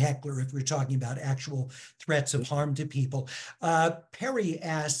worse than heckler if we're talking about actual threats of harm to people. Perry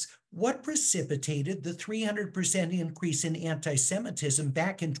asks, what precipitated the 300% increase in anti-Semitism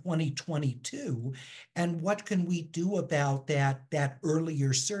back in 2022? And what can we do about that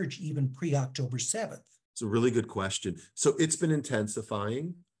earlier surge, even pre-October 7th? It's a really good question. So it's been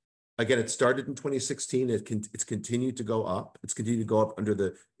intensifying. Again, it started in 2016. It's continued to go up. It's continued to go up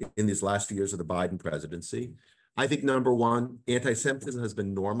in these last few years of the Biden presidency. I think, number one, anti-Semitism has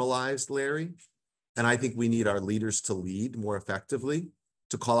been normalized, Larry. And I think we need our leaders to lead more effectively,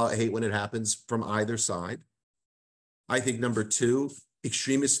 to call out hate when it happens from either side. I think, number two,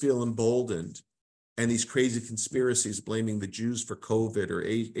 extremists feel emboldened, and these crazy conspiracies blaming the Jews for COVID or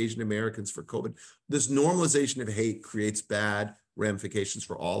Asian Americans for COVID. This normalization of hate creates bad ramifications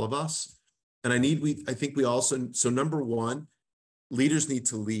for all of us. And I think we also, so number one, leaders need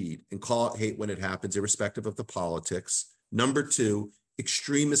to lead and call out hate when it happens, irrespective of the politics. Number two,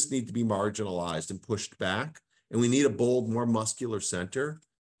 extremists need to be marginalized and pushed back. And we need a bold, more muscular center.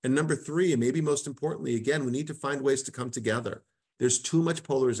 And number three, and maybe most importantly, again, we need to find ways to come together. There's too much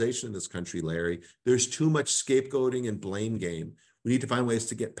polarization in this country, Larry. There's too much scapegoating and blame game. We need to find ways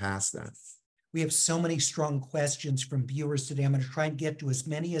to get past that. We have so many strong questions from viewers today. I'm going to try and get to as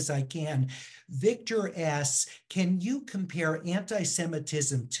many as I can. Victor asks, can you compare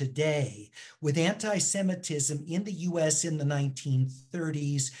anti-Semitism today with anti-Semitism in the U.S. in the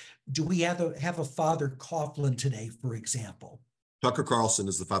 1930s? Do we have a Father Coughlin today, for example? Tucker Carlson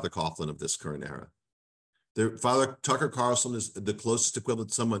is the Father Coughlin of this current era. Father Tucker Carlson is the closest equivalent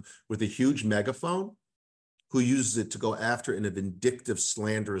to someone with a huge megaphone who uses it to go after, in a vindictive,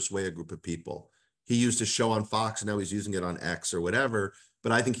 slanderous way, a group of people. He used a show on Fox, and now he's using it on X or whatever,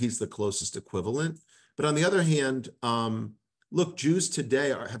 but I think he's the closest equivalent. But on the other hand, look, Jews today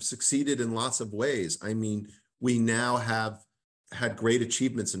have succeeded in lots of ways. I mean, we now have had great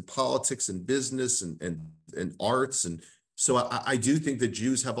achievements in politics and business and arts and So I do think that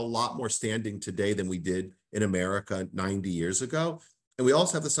Jews have a lot more standing today than we did in America 90 years ago. And we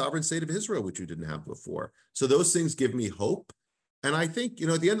also have the sovereign state of Israel, which we didn't have before. So those things give me hope. And I think, you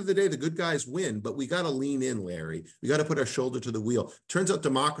know, at the end of the day, the good guys win, but we got to lean in, Larry. We got to put our shoulder to the wheel. Turns out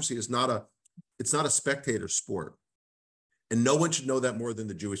democracy is it's not a spectator sport. And no one should know that more than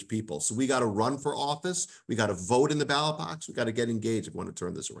the Jewish people. So we got to run for office. We got to vote in the ballot box. We got to get engaged if we want to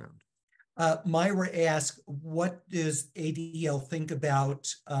turn this around. Myra asked, what does ADL think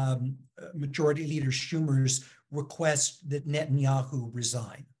about Majority Leader Schumer's request that Netanyahu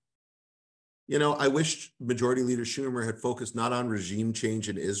resign? You know, I wish Majority Leader Schumer had focused not on regime change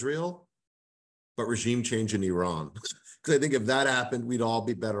in Israel, but regime change in Iran. Because I think if that happened, we'd all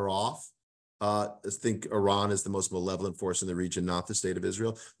be better off. I think Iran is the most malevolent force in the region, not the state of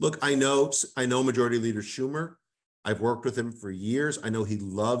Israel. Look, I know Majority Leader Schumer. I've worked with him for years. I know he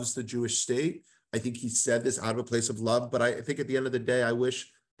loves the Jewish state. I think he said this out of a place of love, but I think at the end of the day, I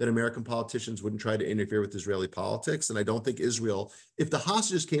wish that American politicians wouldn't try to interfere with Israeli politics. And I don't think Israel, if the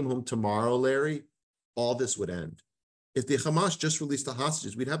hostages came home tomorrow, Larry, all this would end. If the Hamas just released the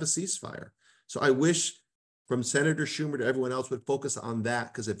hostages, we'd have a ceasefire. So I wish from Senator Schumer to everyone else would focus on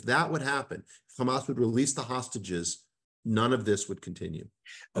that, because if that would happen, if Hamas would release the hostages, none of this would continue.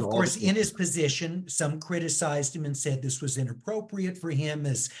 Of course, in his position, some criticized him and said this was inappropriate for him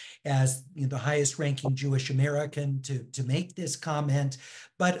as you know, the highest ranking Jewish American to make this comment.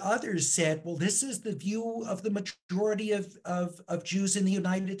 But others said, well, this is the view of the majority of Jews in the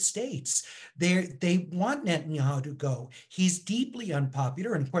United States. They want Netanyahu to go. He's deeply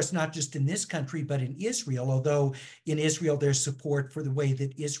unpopular. And of course, not just in this country, but in Israel, although in Israel, there's support for the way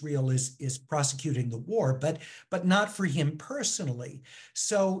that Israel is prosecuting the war, but not for him personally.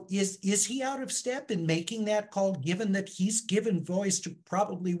 So is he out of step in making that call, given that he's given voice to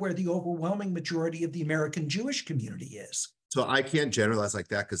probably where the overwhelming majority of the American Jewish community is? So I can't generalize like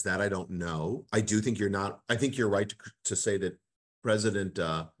that, because that I don't know. I do think I think you're right to say that Prime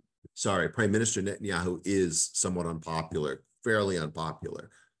Minister Netanyahu is somewhat unpopular, fairly unpopular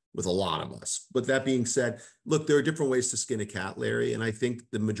with a lot of us. But that being said, look, there are different ways to skin a cat, Larry. And I think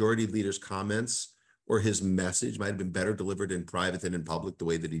the majority leader's comments or his message might have been better delivered in private than in public the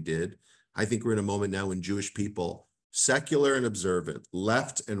way that he did. I think we're in a moment now when Jewish people, secular and observant,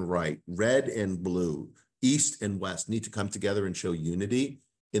 left and right, red and blue, East and West, need to come together and show unity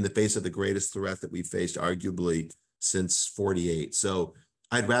in the face of the greatest threat that we've faced arguably since 48. So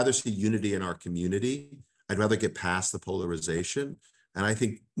I'd rather see unity in our community. I'd rather get past the polarization. And I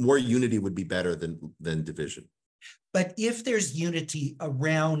think more unity would be better than division. But if there's unity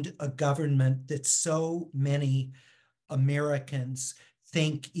around a government that so many Americans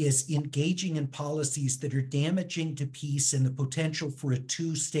think is engaging in policies that are damaging to peace and the potential for a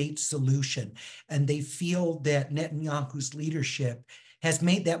two-state solution, and they feel that Netanyahu's leadership has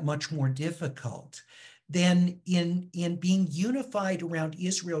made that much more difficult, then in being unified around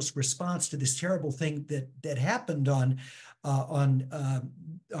Israel's response to this terrible thing that happened on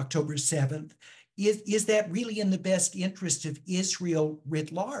October 7th, is that really in the best interest of Israel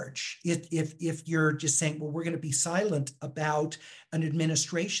writ large? If you're just saying, well, we're going to be silent about an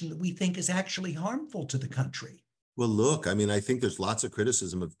administration that we think is actually harmful to the country. Well, look, I mean, I think there's lots of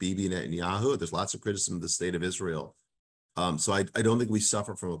criticism of Bibi Netanyahu. There's lots of criticism of the state of Israel. So I don't think we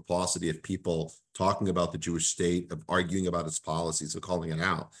suffer from a paucity of people talking about the Jewish state, of arguing about its policies, of calling it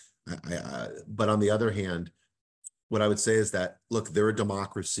out. But on the other hand, what I would say is that, look, they're a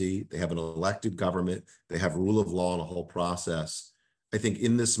democracy. They have an elected government. They have rule of law and a whole process. I think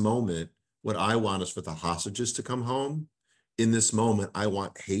in this moment, what I want is for the hostages to come home. In this moment, I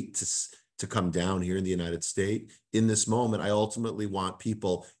want hate to come down here in the United States. In this moment, I ultimately want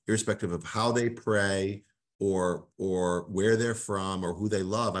people, irrespective of how they pray or where they're from or who they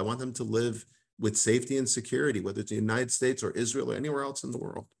love, I want them to live with safety and security, whether it's the United States or Israel or anywhere else in the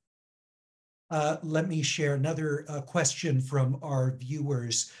world. Let me share another question from our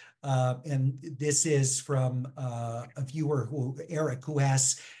viewers. And this is from a viewer, Eric, who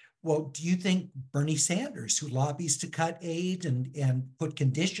asks, well, do you think Bernie Sanders, who lobbies to cut aid and put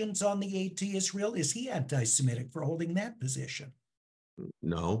conditions on the aid to Israel, is he anti-Semitic for holding that position?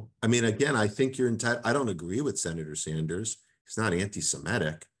 No. I mean, again, I think you're entitled. I don't agree with Senator Sanders. He's not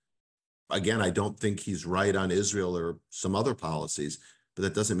anti-Semitic. Again, I don't think he's right on Israel or some other policies, but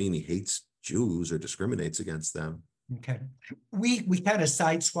that doesn't mean he hates Jews or discriminates against them. Okay. We kind of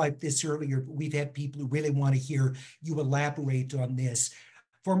sideswiped this earlier, but we've had people who really want to hear you elaborate on this.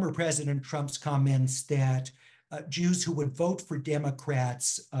 Former President Trump's comments that Jews who would vote for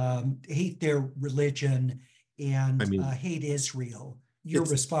Democrats hate their religion and hate Israel. your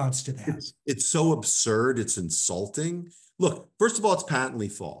response to that? It's so absurd. It's insulting. Look, first of all, it's patently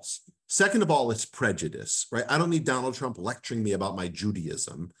false. Second of all, it's prejudice, right? I don't need Donald Trump lecturing me about my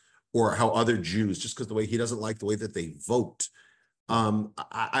Judaism or how other Jews, just because the way he doesn't like the way that they vote.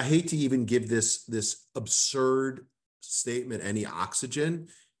 I hate to even give this absurd statement any oxygen,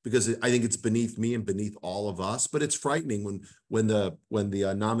 because I think it's beneath me and beneath all of us. But it's frightening when the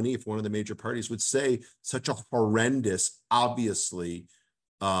nominee for one of the major parties would say such a horrendous, obviously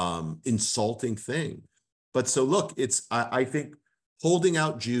insulting thing. But so look, I think holding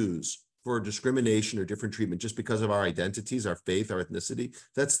out Jews for discrimination or different treatment just because of our identities, our faith, our ethnicity,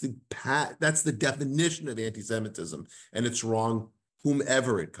 that's the definition of anti-Semitism, and it's wrong,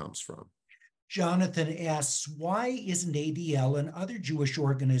 whomever it comes from. Jonathan asks, why isn't ADL and other Jewish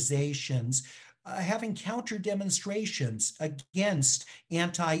organizations having counter demonstrations against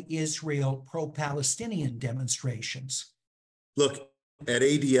anti-Israel, pro-Palestinian demonstrations? Look, at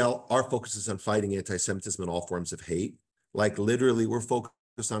ADL, our focus is on fighting anti-Semitism and all forms of hate. Like literally, we're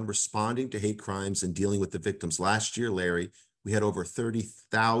focused on responding to hate crimes and dealing with the victims. Last year, Larry, we had over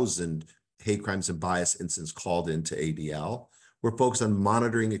 30,000 hate crimes and bias incidents called into ADL. We're focused on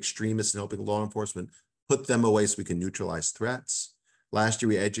monitoring extremists and helping law enforcement put them away so we can neutralize threats. Last year,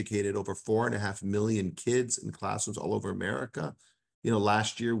 we educated over 4.5 million kids in classrooms all over America.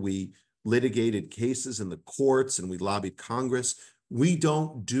 Last year, we litigated cases in the courts and we lobbied Congress. We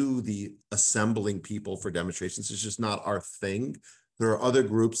don't do the assembling people for demonstrations. It's just not our thing. There are other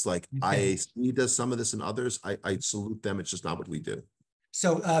groups like IAC does some of this and others. I salute them. It's just not what we do.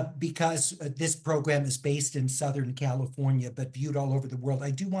 So because this program is based in Southern California, but viewed all over the world,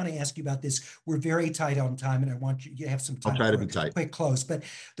 I do want to ask you about this. We're very tight on time, and I want you to have some time. I'll try to be tight. Quick close. But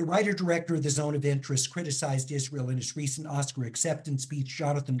the writer-director of The Zone of Interest criticized Israel in his recent Oscar acceptance speech.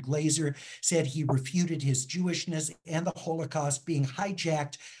 Jonathan Glazer said he refuted his Jewishness and the Holocaust being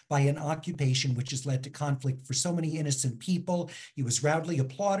hijacked by an occupation which has led to conflict for so many innocent people. He was roundly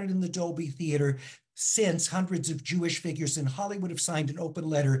applauded in the Dolby Theater. Since hundreds of Jewish figures in Hollywood have signed an open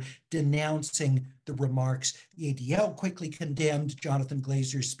letter denouncing the remarks. The ADL quickly condemned Jonathan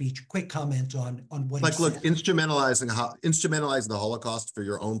Glazer's speech. Quick comment on what he said. Look, instrumentalizing the Holocaust for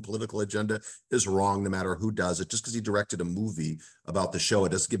your own political agenda is wrong, no matter who does it. Just because he directed a movie about the Shoah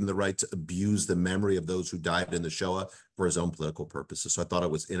doesn't give him the right to abuse the memory of those who died in the Shoah for his own political purposes. So I thought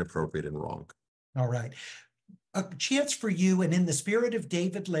it was inappropriate and wrong. All right. A chance for you, and in the spirit of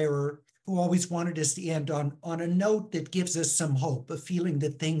David Lehrer, who always wanted us to end on a note that gives us some hope, a feeling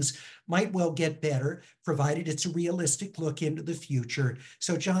that things might well get better, provided it's a realistic look into the future.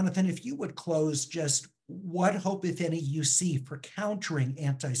 So, Jonathan, if you would close, just what hope, if any, you see for countering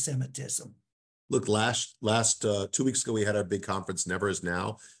anti-Semitism? Look, last 2 weeks ago, we had our big conference, Never Is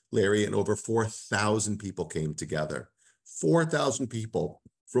Now, Larry, and over 4,000 people came together. 4,000 people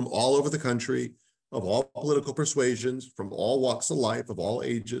from all over the country, of all political persuasions, from all walks of life, of all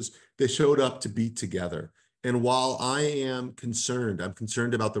ages. They showed up to be together. And while I am concerned, I'm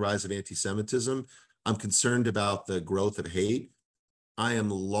concerned about the rise of anti-Semitism, I'm concerned about the growth of hate, I am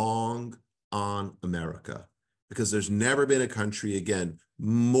long on America, because there's never been a country, again,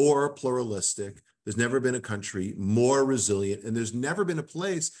 more pluralistic, there's never been a country more resilient, and there's never been a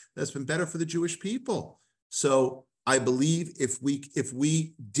place that's been better for the Jewish people. So I believe if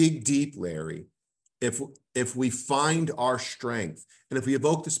we dig deep, Larry, if we find our strength, and if we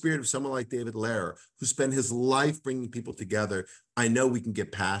evoke the spirit of someone like David Lehrer, who spent his life bringing people together, I know we can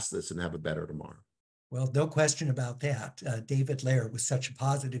get past this and have a better tomorrow. Well, no question about that. David Lehrer was such a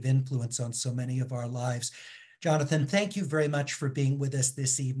positive influence on so many of our lives. Jonathan, thank you very much for being with us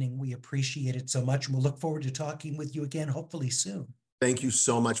this evening. We appreciate it so much, and we'll look forward to talking with you again, hopefully soon. Thank you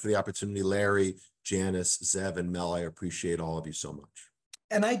so much for the opportunity, Larry, Janice, Zev, and Mel. I appreciate all of you so much.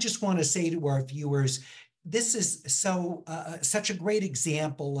 And I just want to say to our viewers, this is such a great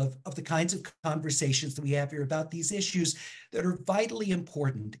example of the kinds of conversations that we have here about these issues that are vitally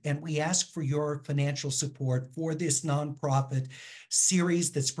important. And we ask for your financial support for this nonprofit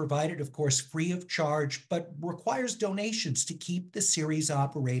series that's provided, of course, free of charge, but requires donations to keep the series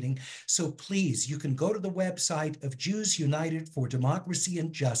operating. So please, you can go to the website of Jews United for Democracy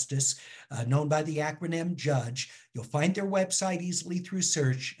and Justice, known by the acronym JUDGE. You'll find their website easily through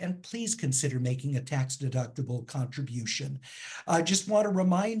search, and please consider making a tax-deductible contribution. I just want to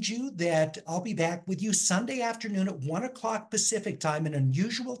remind you that I'll be back with you Sunday afternoon at 1 o'clock Pacific time, an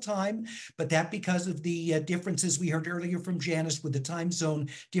unusual time, but that because of the differences we heard earlier from Janice with the time zone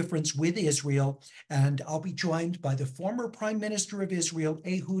difference with Israel. And I'll be joined by the former Prime Minister of Israel,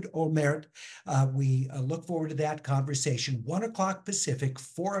 Ehud Olmert. We look forward to that conversation, 1 o'clock Pacific,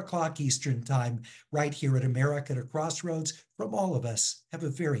 4 o'clock Eastern time, right here at America at Crossroads, from all of us, have a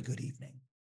very good evening.